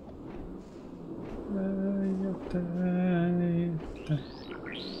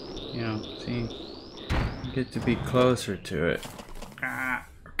 You know, see, you get to be closer to it. Ah,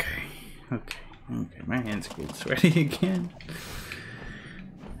 okay. My hands get sweaty again.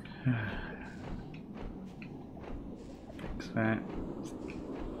 Fix that.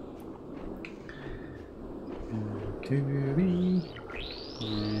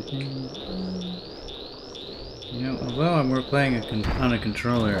 You know, although we're playing on a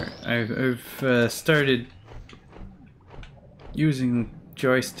controller, I've started using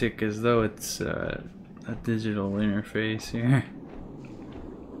joystick as though it's a digital interface here.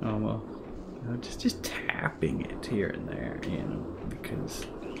 Oh well, you know, just tapping it here and there, you know, because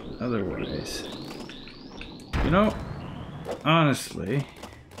otherwise, you know, honestly,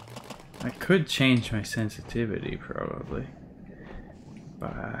 I could change my sensitivity probably,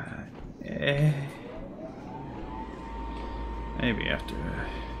 but maybe after a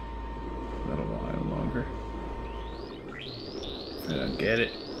little while longer. I don't get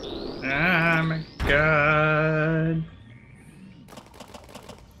it. Ah, my God.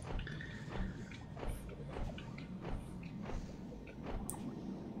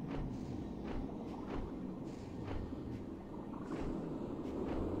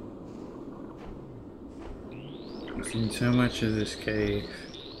 I've seen so much of this cave.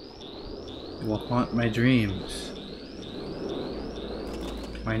 It will haunt my dreams.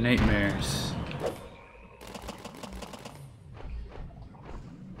 My nightmares.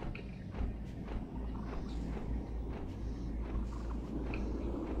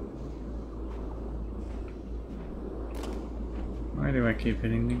 Why do I keep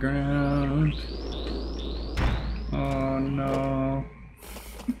hitting the ground? Oh no.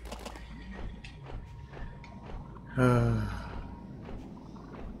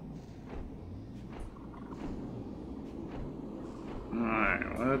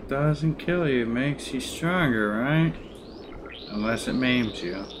 Alright, well, it doesn't kill you, it makes you stronger, right? Unless it maims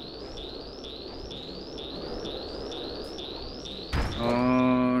you.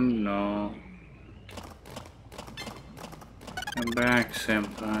 Oh no. Come back,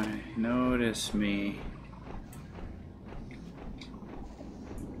 senpai. Notice me.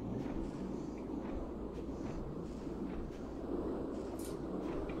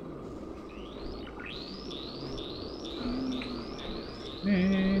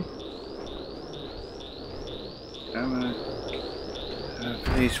 Hey. Come on.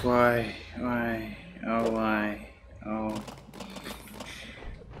 Please, why? Why? Oh, why? Oh.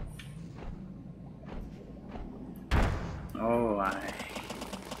 Oh, why?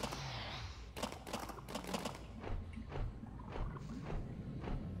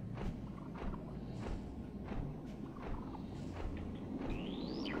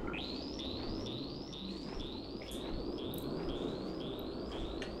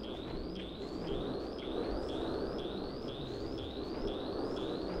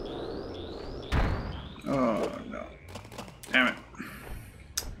 Oh, no. Damn it.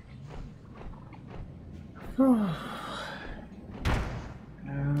 Oh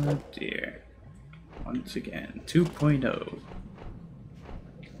dear. Once again, 2.0.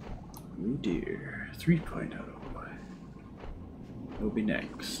 Oh dear. 3.0 will be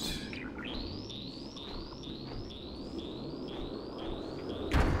next.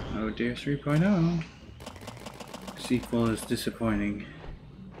 Oh dear, 3.0. Sequel is disappointing.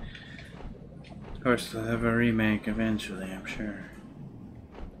 Of course, they'll have a remake eventually, I'm sure.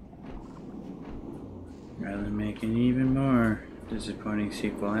 Rather than make an even more disappointing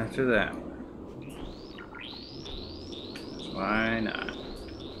sequel after that one. Why not?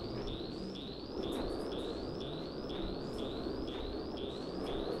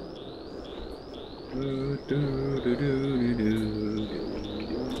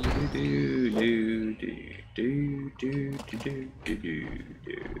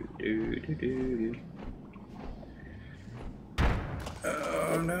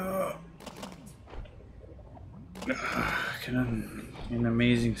 Oh no. Can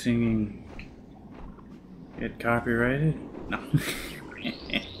amazing singing get copyrighted? No.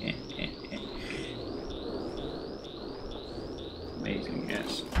 Amazing,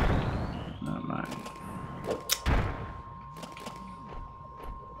 yes. Not mine.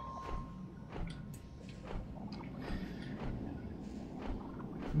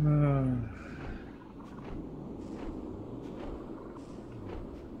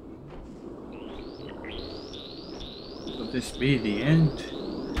 Will this be the end?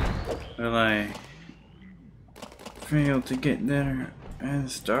 Will I fail to get there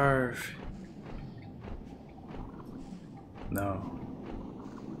and starve? No.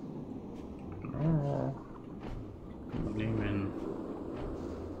 No. Even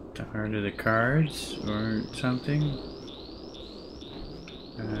tired of the cards or something?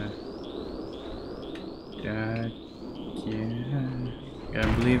 Yeah.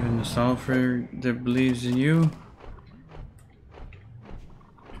 Gotta believe in the sulphur that believes in you.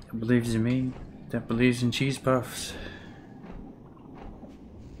 That believes in me. That believes in cheese puffs.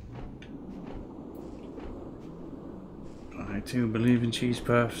 I too believe in cheese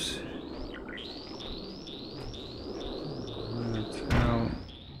puffs. That's how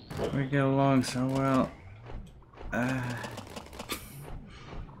we get along so well.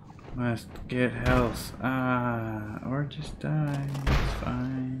 Must get health. Or just die. It's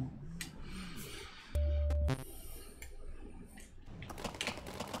fine.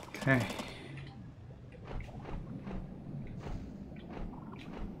 Okay.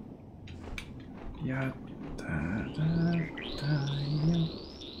 Yeah.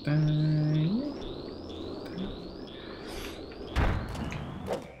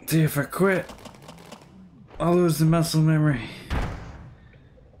 See, if I quit, I'll lose the muscle memory.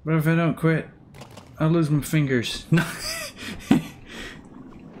 But if I don't quit, I'll lose my fingers. No.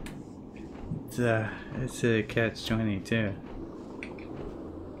 It's a catch-22.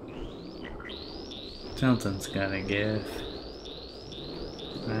 Something's gotta give.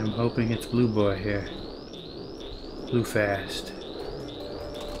 I'm hoping it's Blue Boy here. Blue Fast.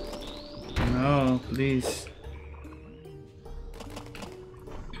 No, please.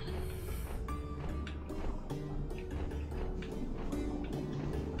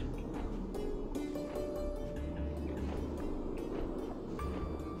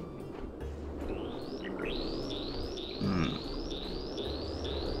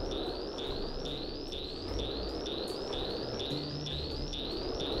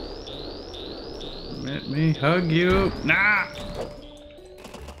 Let me hug you. Nah!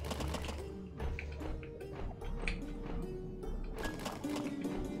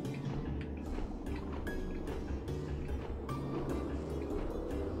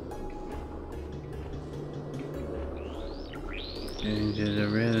 Into the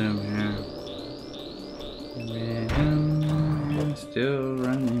rhythm here. Rhythm. will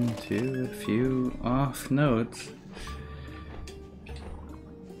run into a few off notes.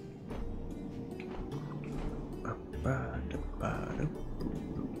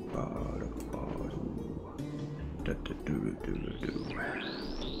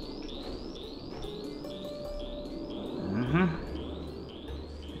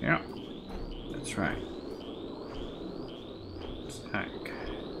 Yeah, that's right. It's like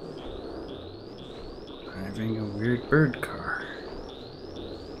driving a weird bird car.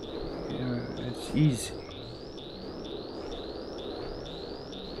 Yeah, it's easy.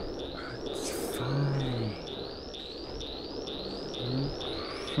 It's fine.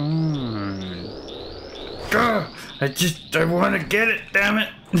 It's fine. Gah! I want to get it, damn it!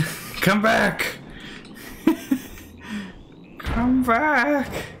 Come back! Come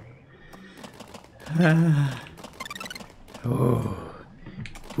back! Oh.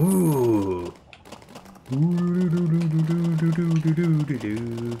 Ooh.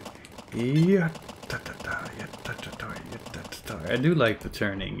 I do like the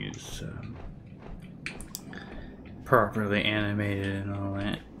turning is properly animated and all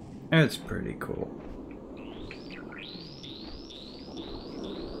that. It's pretty cool.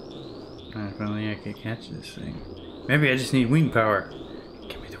 If only I could catch this thing. Maybe I just need wing power.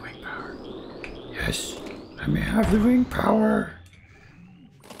 Give me the wing power. Yes, let me have the wing power.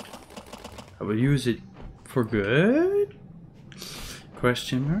 I will use it for good?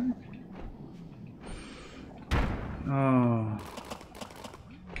 Question mark? Oh.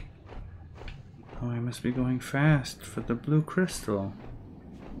 Oh, I must be going fast for the blue crystal.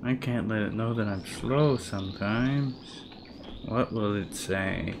 I can't let it know that I'm slow sometimes. What will it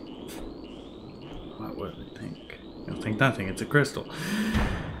say? What will it think? It'll think nothing, it's a crystal.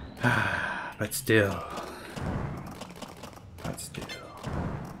 But still. But still.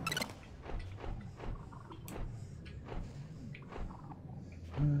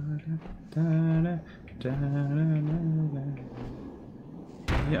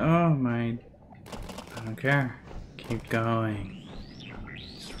 Yeah, oh my. I don't care. Keep going.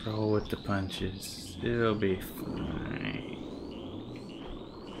 Just roll with the punches. It'll be fine.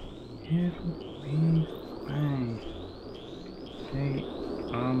 It'll be fine. Hey,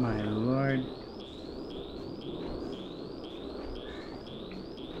 oh my lord.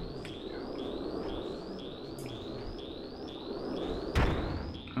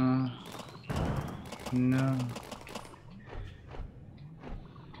 No.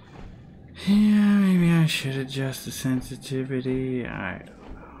 Yeah, maybe I should adjust the sensitivity. I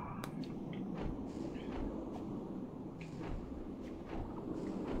don't know.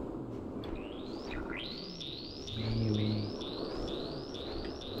 Maybe.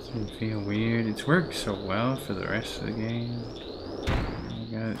 Doesn't feel weird. It's worked so well for the rest of the game. I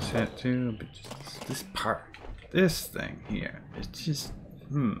got it set to, but just this part, this thing here, it's just,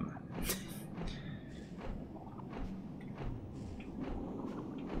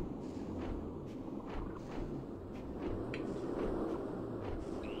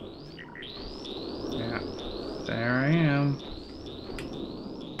 There I am.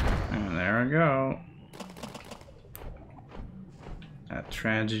 And there I go. A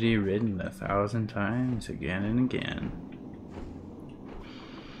tragedy written 1,000 times again and again.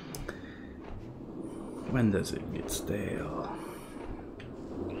 When does it get stale?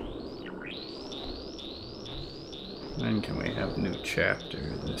 When can we have a new chapter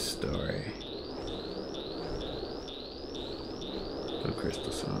in this story? Blue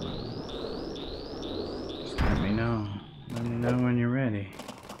Crystal Song. Let me know. Let me know when you're ready.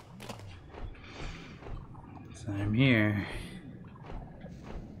 So I'm here.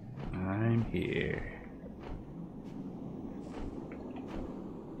 I'm here.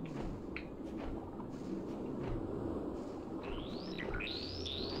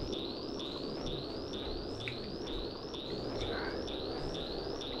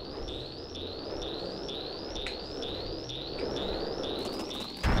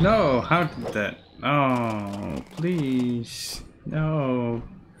 No, how did that? Oh, please. No.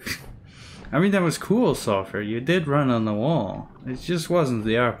 I mean, that was cool, Sulphur. You did run on the wall. It just wasn't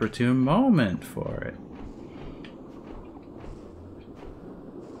the opportune moment for it.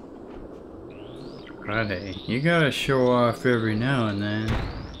 But hey, you gotta show off every now and then.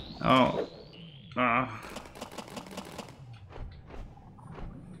 Oh.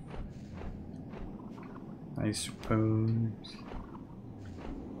 I suppose.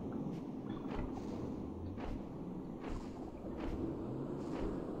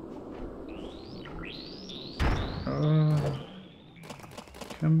 Oh,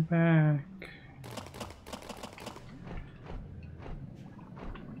 come back.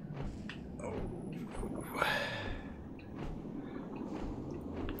 Oh.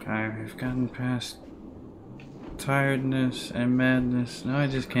 I've gotten past tiredness and madness. Now I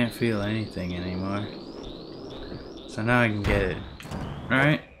just can't feel anything anymore. So now I can get it.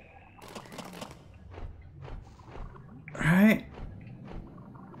 Right? Right?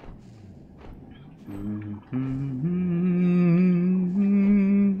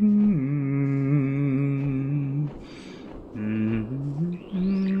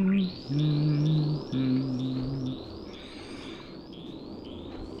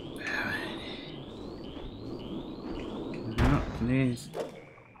 No, please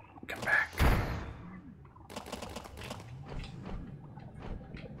come back.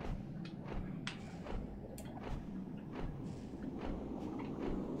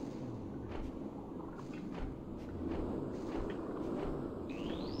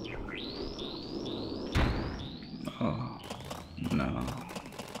 Oh, no.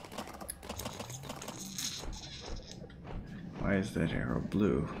 Why is that arrow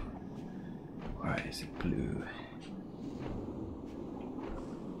blue? Why is it blue?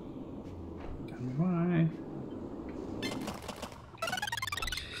 Tell me why.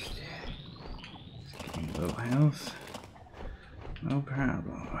 Getting low health. No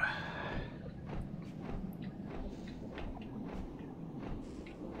problem.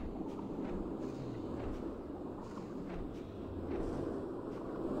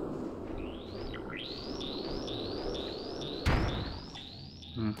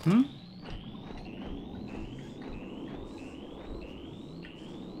 Mm-hmm.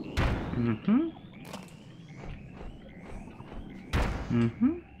 Mm-hmm.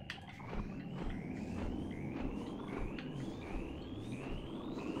 Mm-hmm.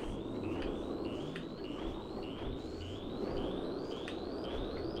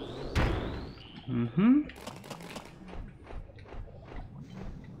 Mm-hmm.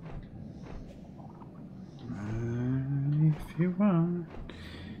 If you want.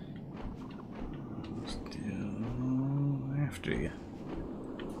 Still after you.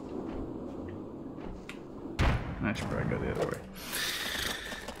 I should probably go the other way.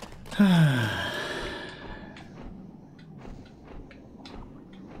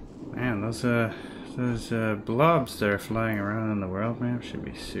 Man, those blobs that are flying around in the world map should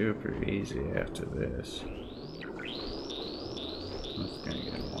be super easy after this. Let's gonna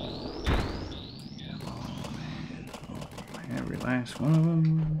get them all. Get them all, man. Oh, every last one of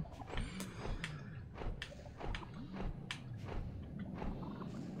them.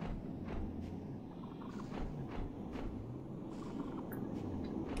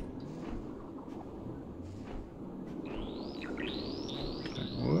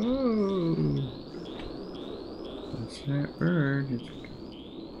 That bird, of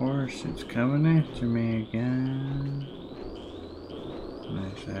course, it's coming after me again. And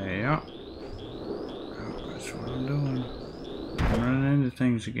I say, yeah, that's what I'm doing. I'm running into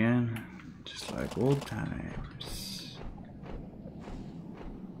things again, just like old times.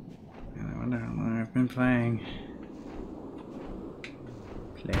 And I wonder how long I've been playing.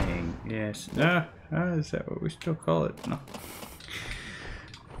 Yes. Ah, is that what we still call it? No.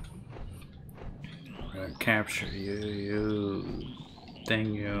 Capture you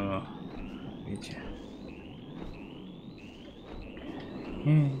thing, you get you.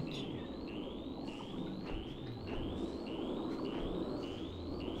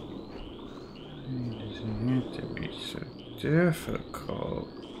 It doesn't have to be so difficult.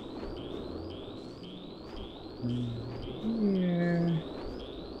 Yeah,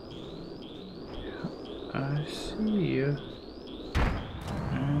 I see you,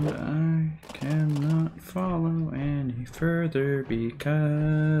 and I cannot follow any further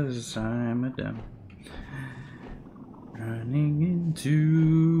because I'm a dumb. Running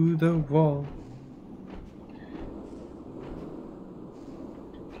into the wall.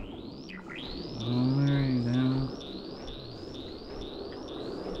 Alright now.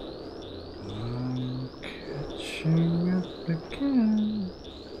 I'm catching up again.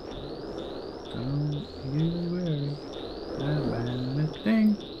 Don't you worry about a thing.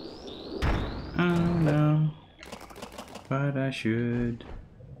 I don't know, but I should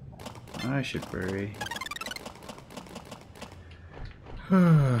worry.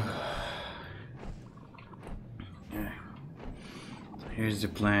 Yeah. So here's the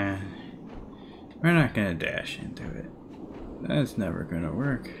plan. We're not gonna dash into it. That's never gonna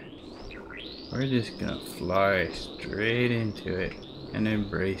work. We're just gonna fly straight into it and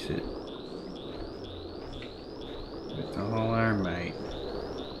embrace it with all our might.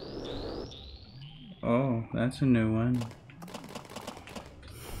 Oh, that's a new one.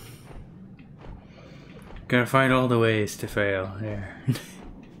 Gotta find all the ways to fail here.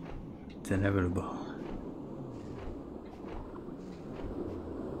 It's inevitable.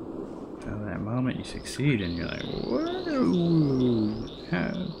 moment you succeed and you're like, whoa,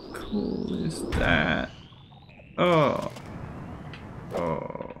 how cool is that? Oh.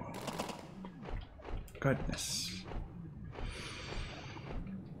 Oh. Goodness.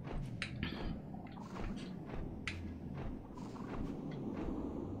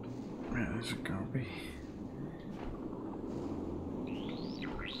 Man, this is gonna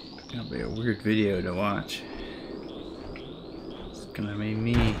be a weird video to watch. It's gonna be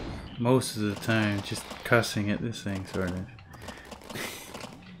me most of the time just cussing at this thing, sort of.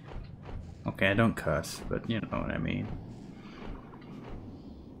 Okay, I don't cuss, but you know what I mean.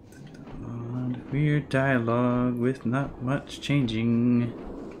 Weird dialogue with not much changing.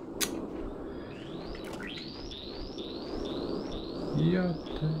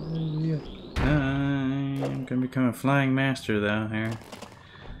 I'm gonna become a flying master though here.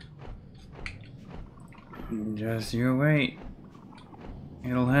 Just you wait.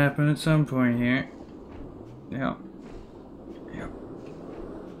 It'll happen at some point here. Yep. Yep.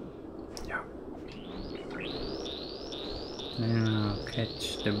 Yep. And I'll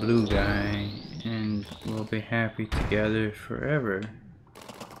catch the blue guy and we'll be happy together forever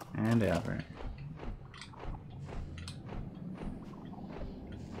and ever.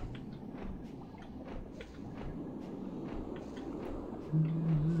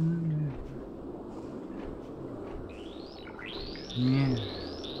 Yeah.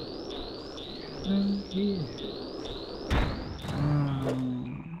 Here.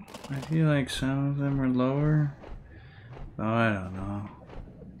 I feel like some of them are lower. Oh, I don't know.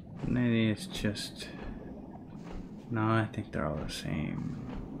 Maybe it's just... No, I think they're all the same.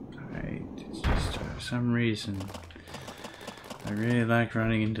 Right. It's just for some reason I really like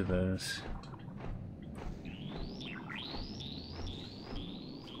running into those.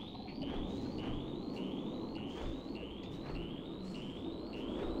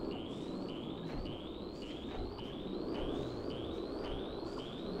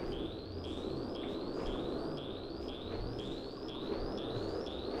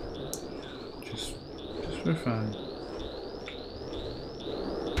 We're fine.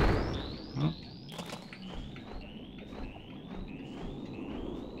 Oh.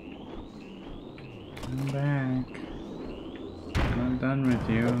 Come back. I'm done with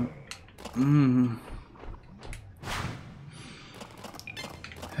you.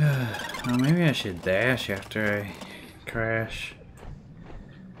 Well, maybe I should dash after I crash.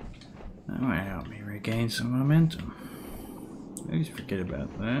 That might help me regain some momentum. Please forget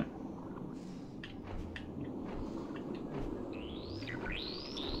about that.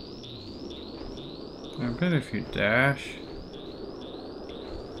 I bet if you dash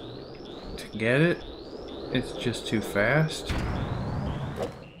to get it, it's just too fast.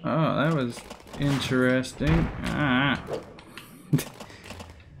 Oh, that was interesting. Ah.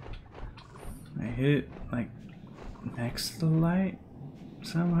 I hit it like next to the light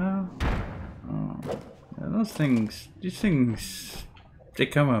somehow. Oh, yeah, these things, they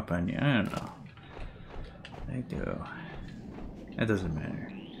come up on you. I don't know. They do. That doesn't matter.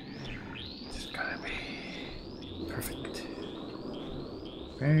 Perfect.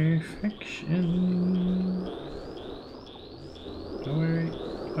 Perfection. Don't worry.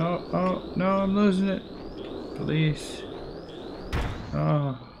 Oh, oh, no, I'm losing it. Please.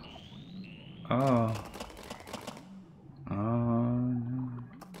 Oh. Oh. Oh, no.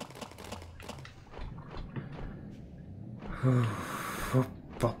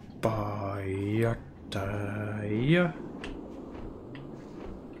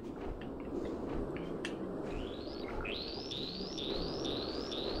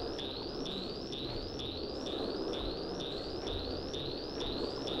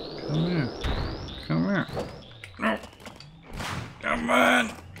 Come here. Come here. No. Come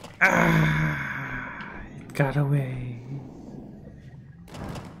on. Ah, it got away.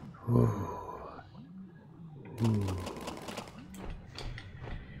 Ooh. Ooh.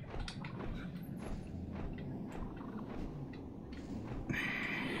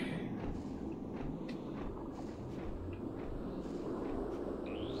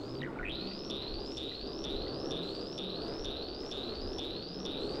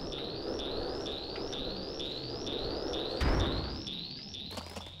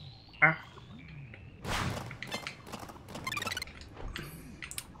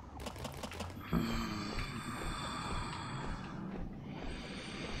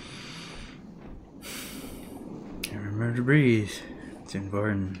 Remember to breathe. It's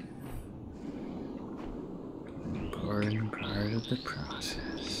important. Important part of the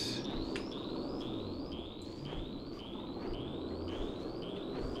process.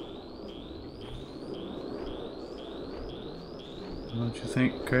 Don't you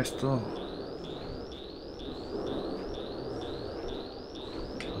think, Crystal?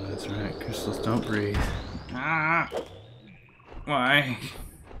 That's right, crystals don't breathe. Ah! Why?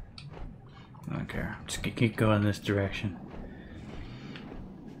 I don't care. I'm just gonna keep going this direction.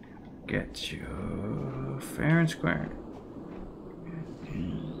 Get you fair and square.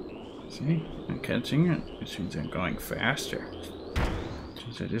 See? I'm catching it. It means I'm going faster. Which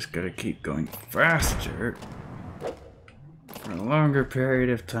means I just gotta keep going faster for a longer period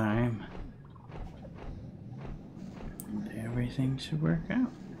of time. And everything should work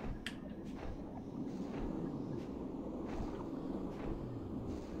out.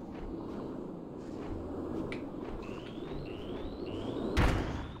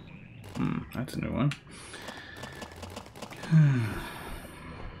 That's a new one.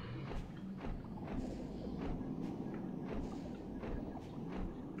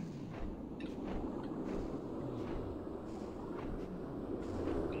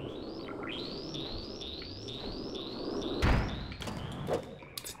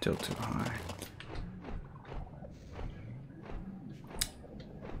 Still too high.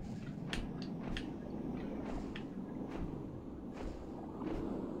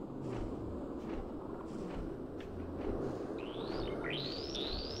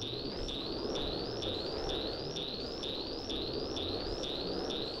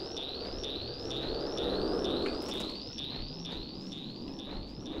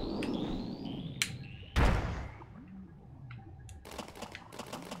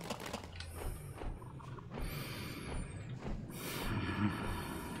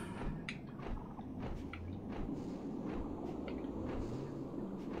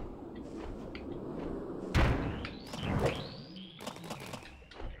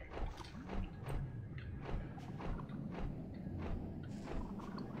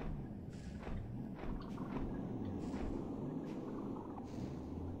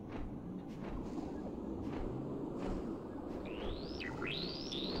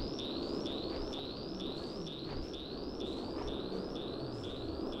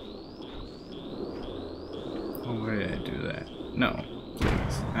 Why did I do that? No,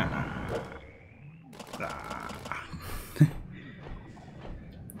 please. No.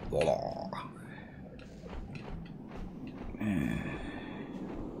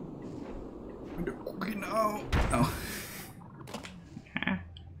 Oh.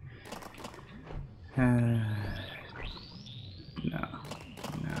 No.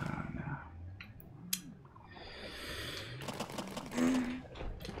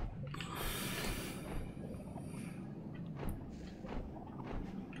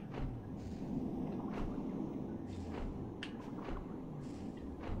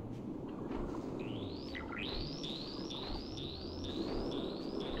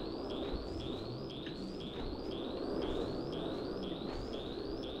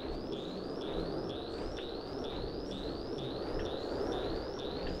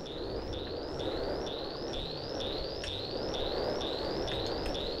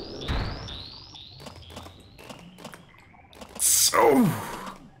 So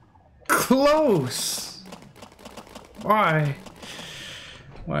close. Why?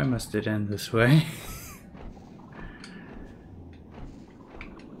 Why must it end this way?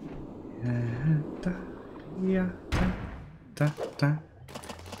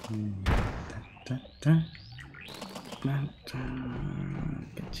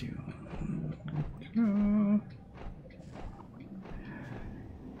 Get you.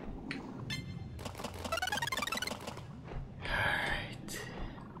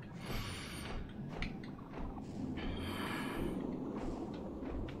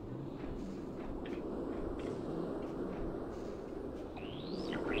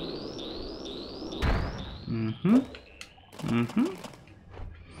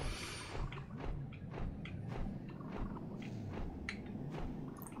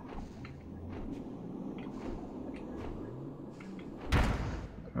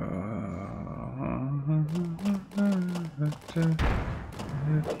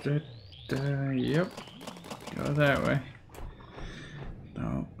 Yep. Go that way.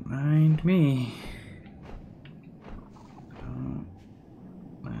 Don't mind me. Don't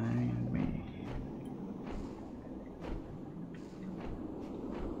mind me.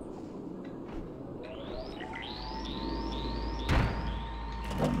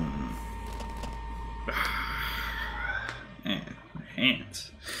 Man, my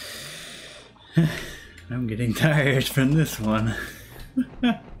hands. I'm getting tired from this one.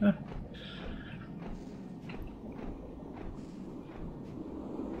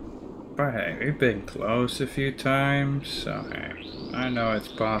 But hey, we've been close a few times, so hey, I know it's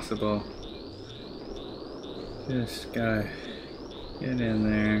possible. Just gotta get in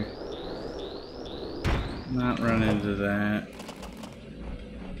there, not run into that.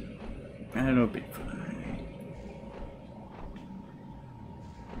 It'll be fine.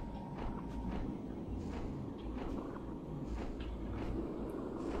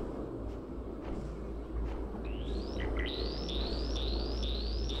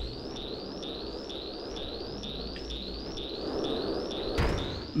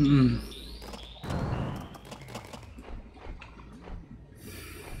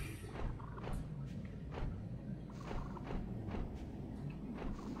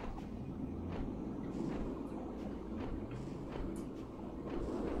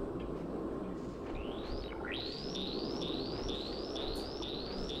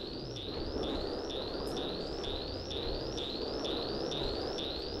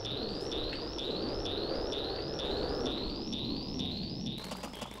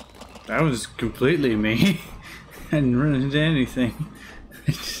 That was completely me. I didn't run into anything.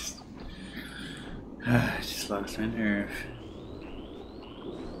 I just lost my nerve.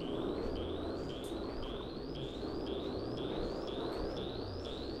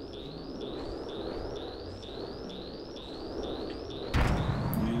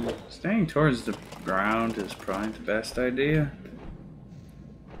 Yeah, staying towards the ground is probably the best idea.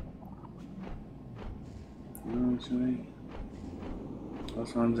 Honestly.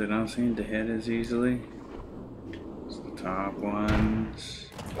 Those ones I don't seem to hit as easily. It's the top ones.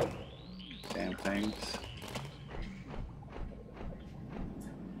 Damn things.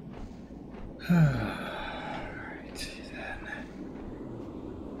 Alright, then.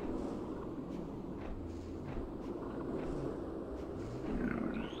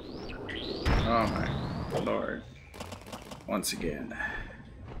 Oh my lord. Once again.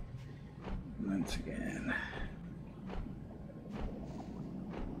 Once again.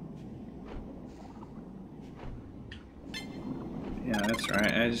 Yeah, that's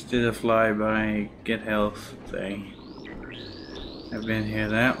right. I just did a flyby get health thing. I've been here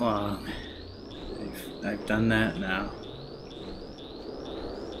that long. I've done that now.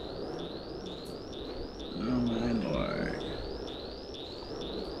 Oh my lord.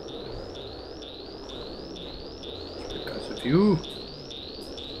 It's because of you.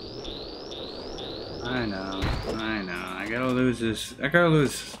 I know. I gotta lose this. I gotta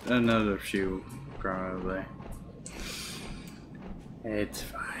lose another few, probably. It's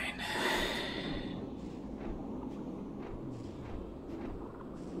fine.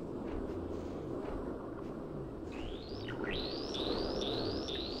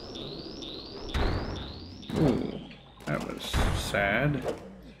 Ooh, that was sad.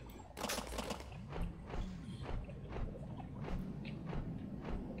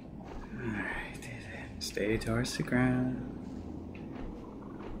 Alright, stay towards the ground.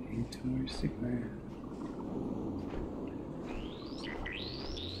 Stay towards the ground.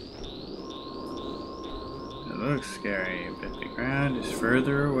 It looks scary, but the ground is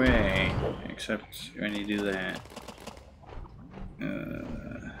further away, except when you do that.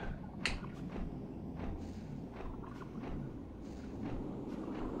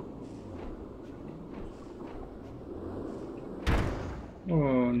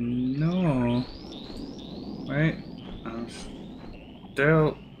 Oh no! Wait, I'm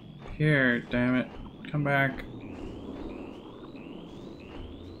still here, damn it. Come back.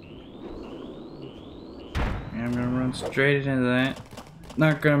 I'm gonna run straight into that.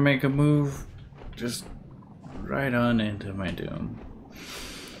 Not gonna make a move. Just right on into my doom.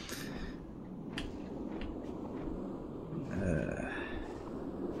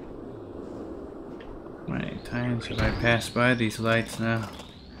 How many times have I passed by these lights now?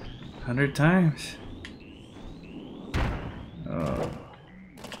 100 times? Oh.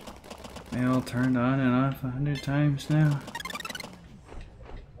 They all turned on and off 100 times now.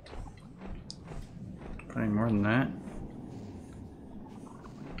 Probably more than that.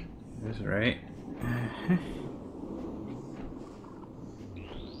 That's right.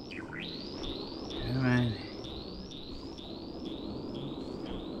 Come on.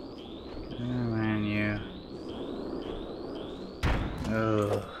 Come on, you.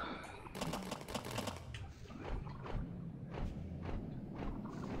 Oh.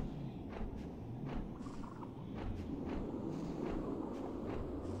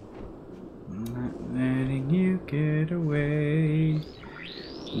 Get away.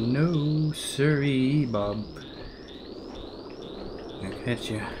 No siree, Bob. I'll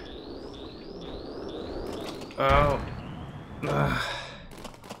catch you. Oh.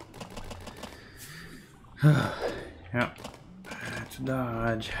 Yep. That's a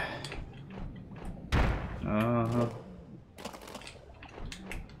dodge. Oh.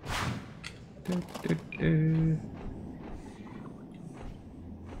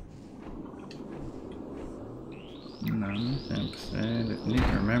 No. Nick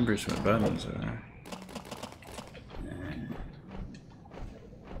remembers what buttons are.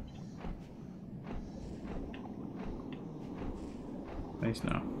 Please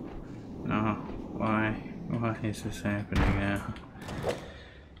no. No. Why? Why is this happening now?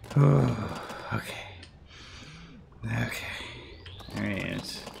 Oh, okay. Okay. There he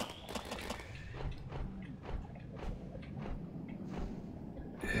is.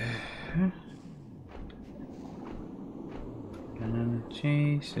 Gonna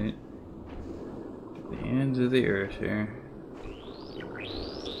chase it to the ends of the earth here.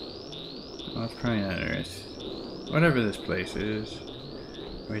 Oh, it's probably not Earth. Whatever this place is,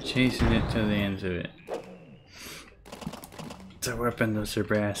 we're chasing it to the ends of it. It's a weapon, those are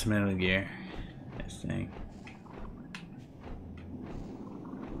brass Metal Gear. This thing.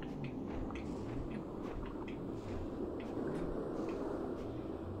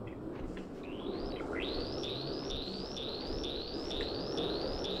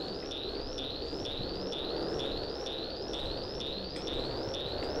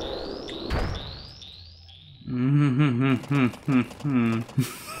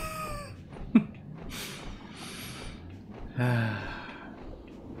 Yeah.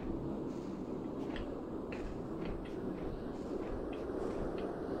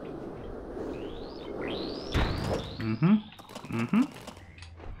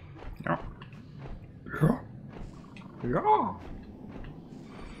 Yeah.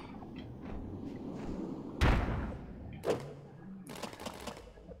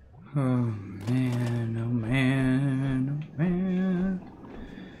 Oh man, oh man, oh man.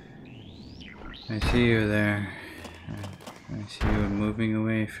 I see you there. I see you moving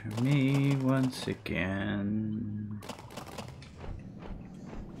away from me once again.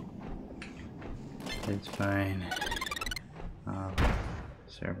 It's fine. I'll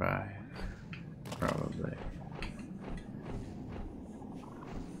survive. Probably.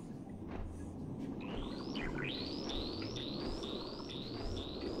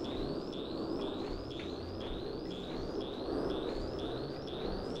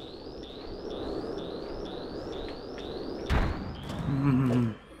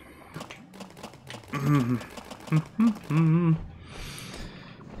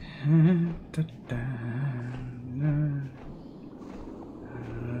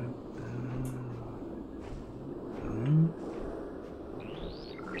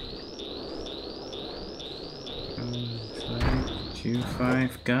 Chew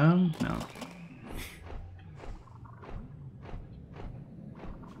 5 gum? No.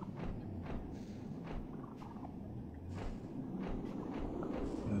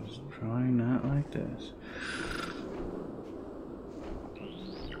 Let's try not like this.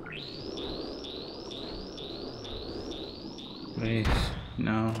 Please,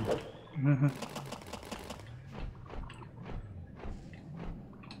 no.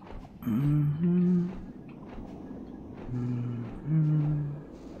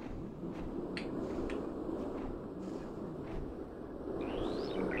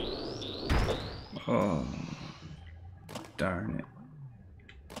 Oh, darn it.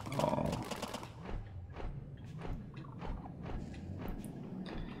 Oh.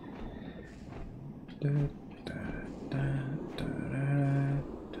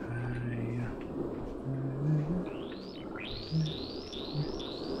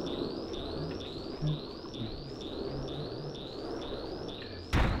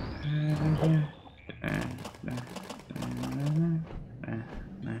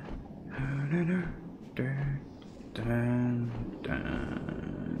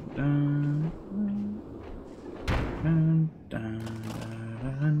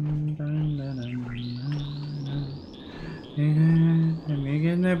 I'm gonna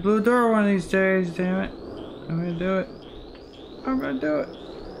get in that blue door one of these days, damn it. I'm gonna do it. I'm gonna do it.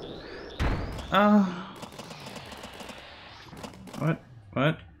 Oh. What?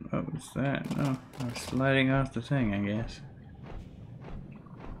 What? What was that? No, I was sliding off the thing, I guess.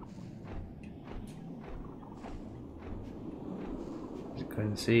 I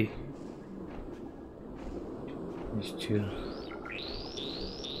couldn't see. These two.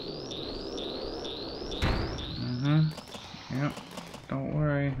 Yep. Don't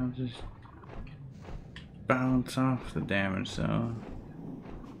worry, I'll just bounce off the damage zone.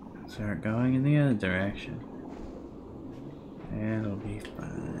 Start going in the other direction. It'll be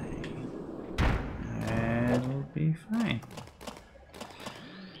fine. It'll be fine.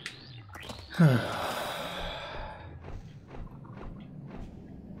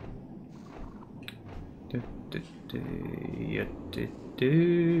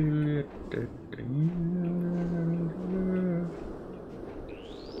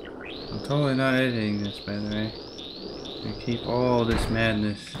 I'm totally not editing this, by the way. And keep all this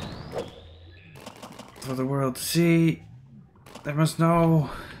madness for the world to see. They must know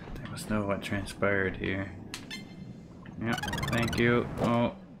what transpired here. Yep, thank you.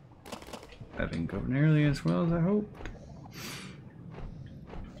 Oh, that didn't go nearly as well as I hoped.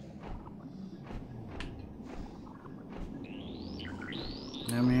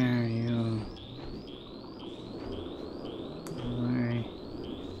 Come here, you. Don't worry.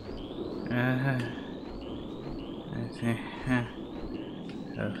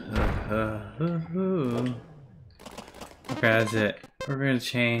 Okay, that's it. We're gonna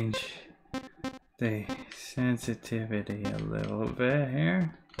change the sensitivity a little bit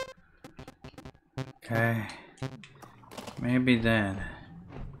here. Okay. Maybe then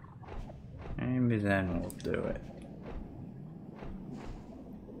we'll do it.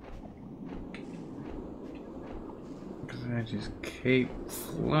 Because I just keep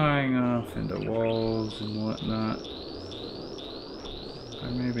flying off into walls and whatnot. Or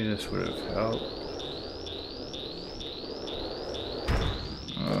maybe this would have helped.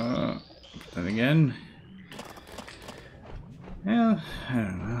 Then again, yeah, I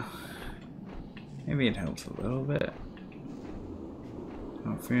don't know. Maybe it helps a little bit.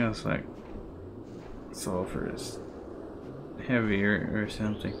 It feels like sulfur is heavier or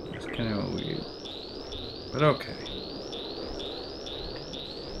something. It's kind of weird. But okay.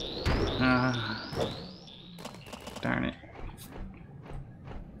 Darn it.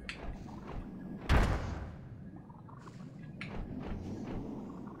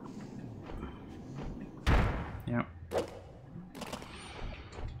 Yep.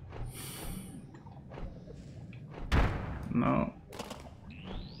 No.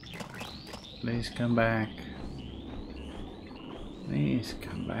 Please come back. Please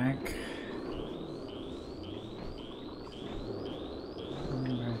come back. Come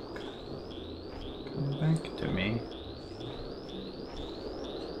back. Come back to me.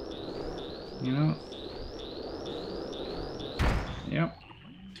 You know? Yep.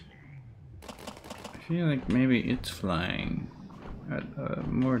 I feel like maybe it's flying at a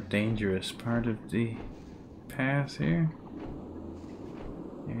more dangerous part of the path here.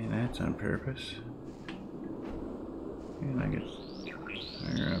 Maybe that's on purpose. I feel like it's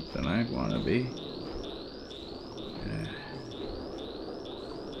higher up than I'd want to be.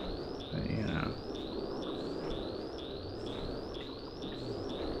 But you know.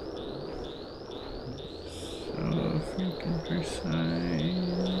 So freaking precise.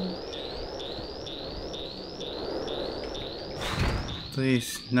 Please,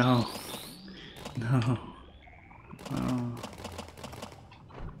 no. No. No.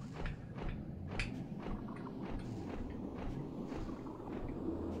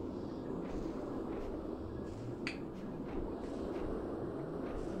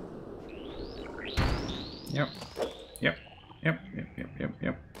 Yep. Yep. Yep. Yep. Yep. Yep.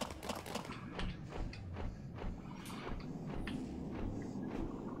 Yep.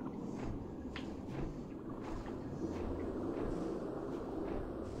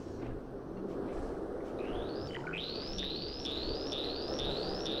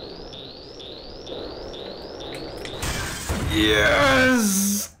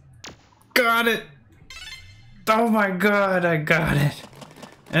 Yes! Got it! Oh my god, I got it!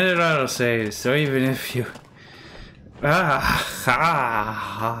 And it auto-saves, so even if you...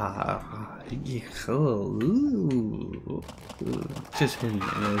 Just hit it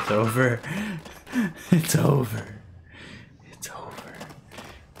and it's over. It's over. It's over.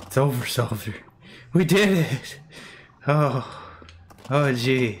 It's over, Sulphur. We did it! Oh. Oh,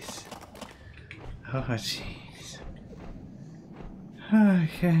 jeez. Oh, jeez.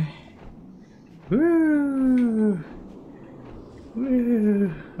 Okay. Woo!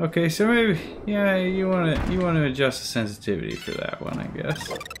 Woo! Okay, so maybe, yeah, you wanna adjust the sensitivity for that one, I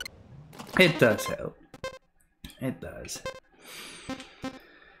guess. It does help. It does.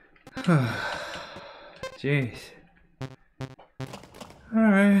 Jeez. All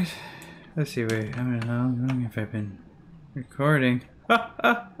right. Let's see. Wait, I mean, how long have I been recording?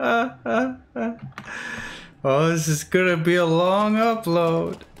 Oh, this is gonna be a long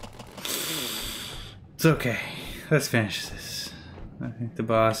upload. It's okay. Let's finish this. I think the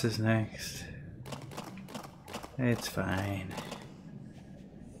boss is next. It's fine.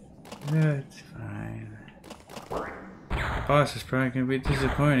 It's fine. The boss is probably gonna be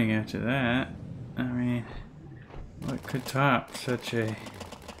disappointing after that. I mean, what could top such a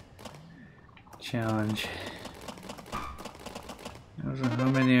challenge? How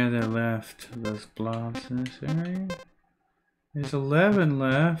many are there left of those blobs in this area? There's 11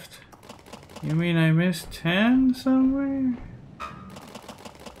 left. You mean I missed 10 somewhere?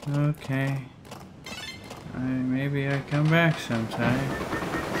 Okay. Maybe I come back sometime.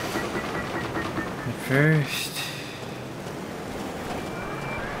 But first,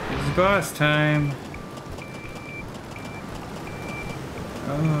 it's boss time.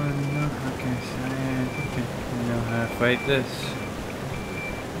 Oh no, okay, so I think I know how to fight this.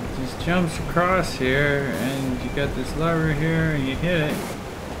 It just jumps across here, and you got this lever here, and you hit it.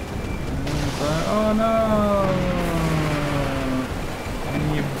 And it's like, oh no! And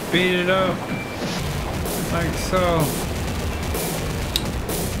you beat it up, like so.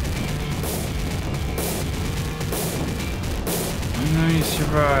 And then you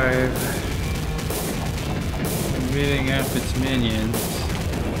survive. Beating up its minions.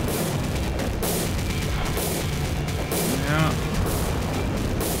 Yeah.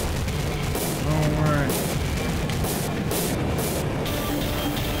 Don't worry.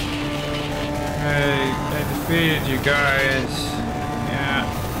 I defeated you guys. Yeah.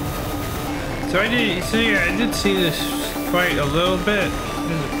 So I did see this fight a little bit.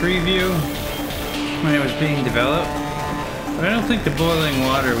 There's a preview when it was being developed. But I don't think the boiling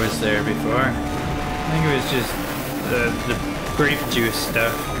water was there before. I think it was just the grape juice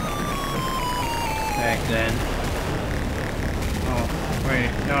stuff back then. Oh,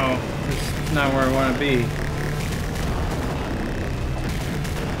 wait, no, this is not where I want to be.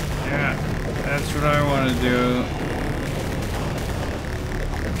 Yeah, that's what I want to do.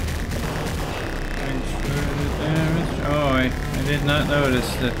 Thanks for the damage. Oh, I did not notice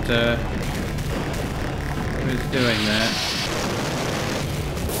that I was doing that.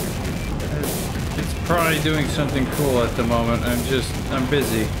 It's probably doing something cool at the moment. I'm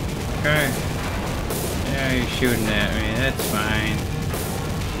busy. Okay. Yeah, you're shooting at me. That's fine.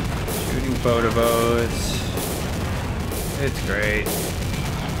 Shooting boats. It's great.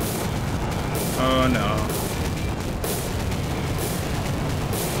 Oh no.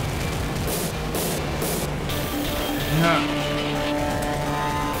 Yeah.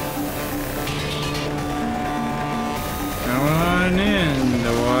 Come on in.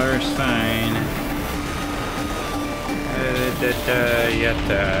 The water's fine.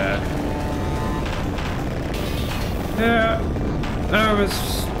 Yeah, that was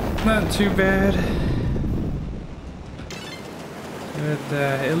not too bad. But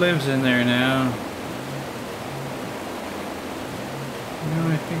it lives in there now. You know,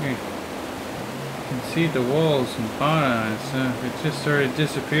 I think I can see the walls and fauna and stuff. It just sort of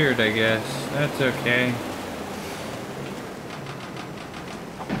disappeared, I guess. That's okay.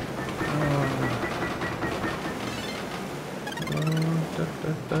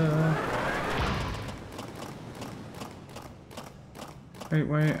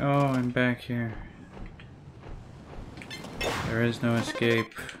 Wait, oh, I'm back here. There is no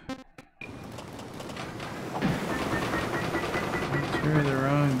escape. Went through the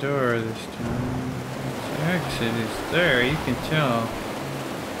wrong door this time. The exit is there, you can tell.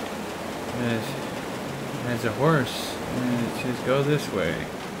 There's a horse, and it says go this way.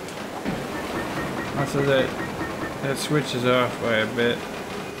 Also that switches off by a bit.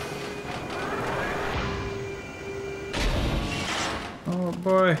 Oh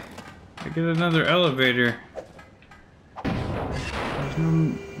boy, I get another elevator.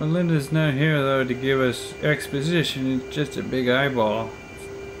 Melinda's not here though to give us exposition, it's just a big eyeball.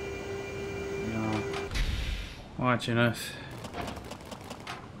 You know, watching us.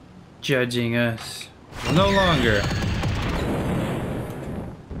 Judging us. No longer.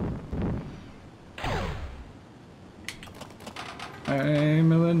 Hey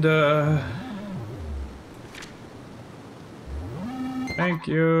Melinda. Thank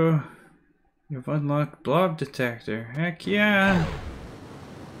you. You've unlocked blob detector. Heck yeah.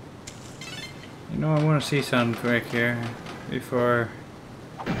 You know, I want to see something quick here before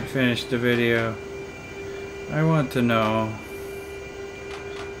I finish the video. I want to know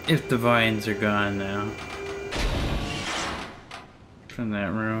if the vines are gone now from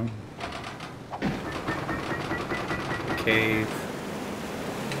that room. Cave.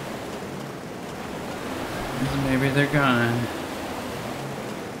 Maybe they're gone.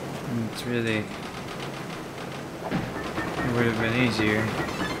 It's really, it would have been easier.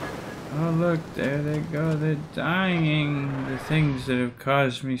 Oh look, there they go, they're dying. The things that have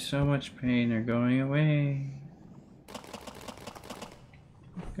caused me so much pain are going away.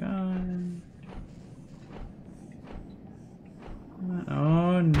 Gone.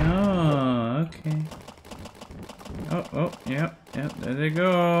 Oh no, okay. Oh, yep, there they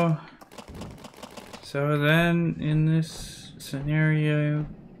go. So then, in this scenario,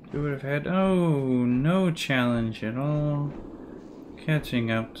 we would have had, no challenge at all. Catching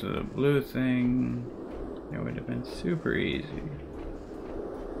up to the blue thing, it would have been super easy.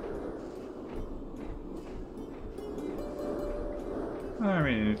 I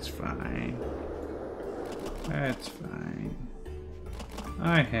mean, it's fine. That's fine.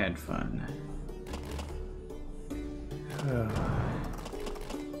 I had fun.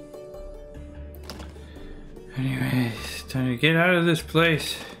 Anyways, time to get out of this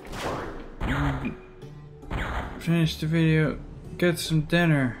place. Finish the video. Get some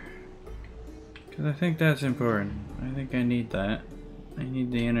dinner. Because I think that's important. I think I need that. I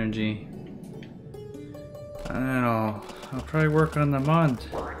need the energy. And then I'll probably work on the mod.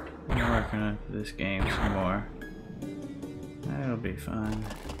 I'm working on this game some more. That'll be fun.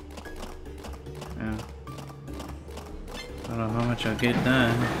 Yeah. I don't know how much I'll get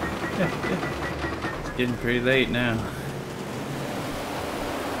done. It's getting pretty late now.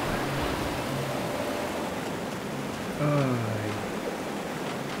 Oh.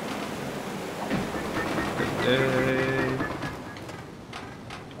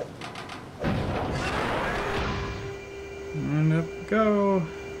 And up we go.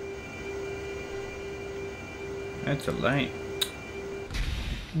 That's a light.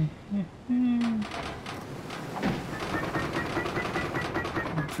 I'm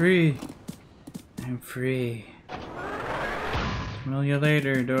free. I'm free. Smell you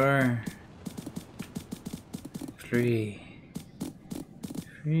later, door. Free.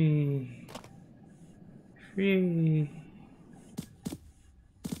 Free. Free.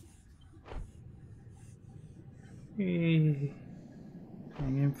 Free. I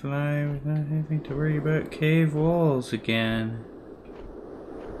can fly without having to worry about cave walls again.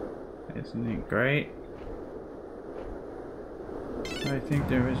 Isn't it great? I think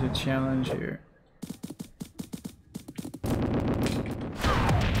there was a challenge here.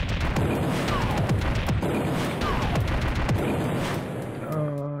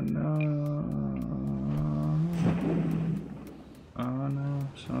 Oh no. Oh no,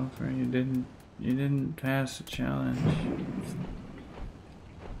 Sulphur, you didn't pass the challenge.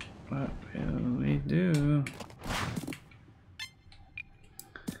 What will we do?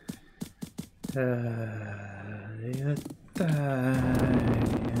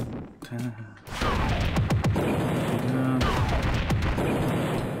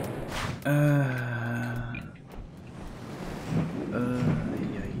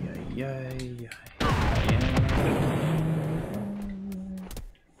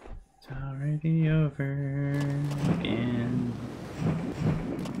 It's already over again.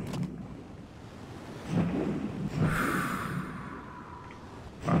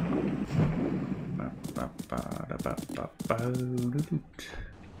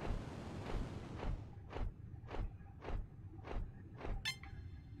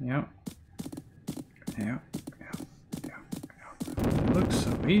 Yep. It looks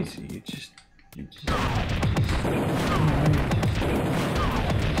so easy. You just you're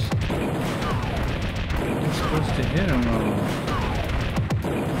supposed to hit them all.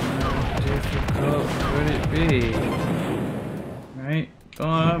 How difficult would it be? Right?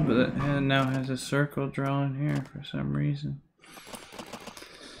 Oh, but it now has a circle drawn here for some reason.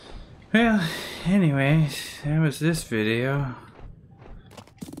 Well, anyways, that was this video.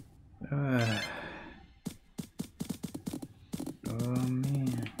 Oh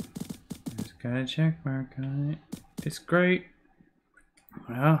man, it's got a check mark on it. It's great.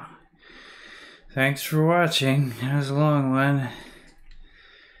 Well, thanks for watching. That was a long one.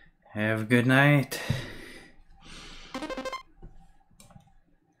 Have a good night.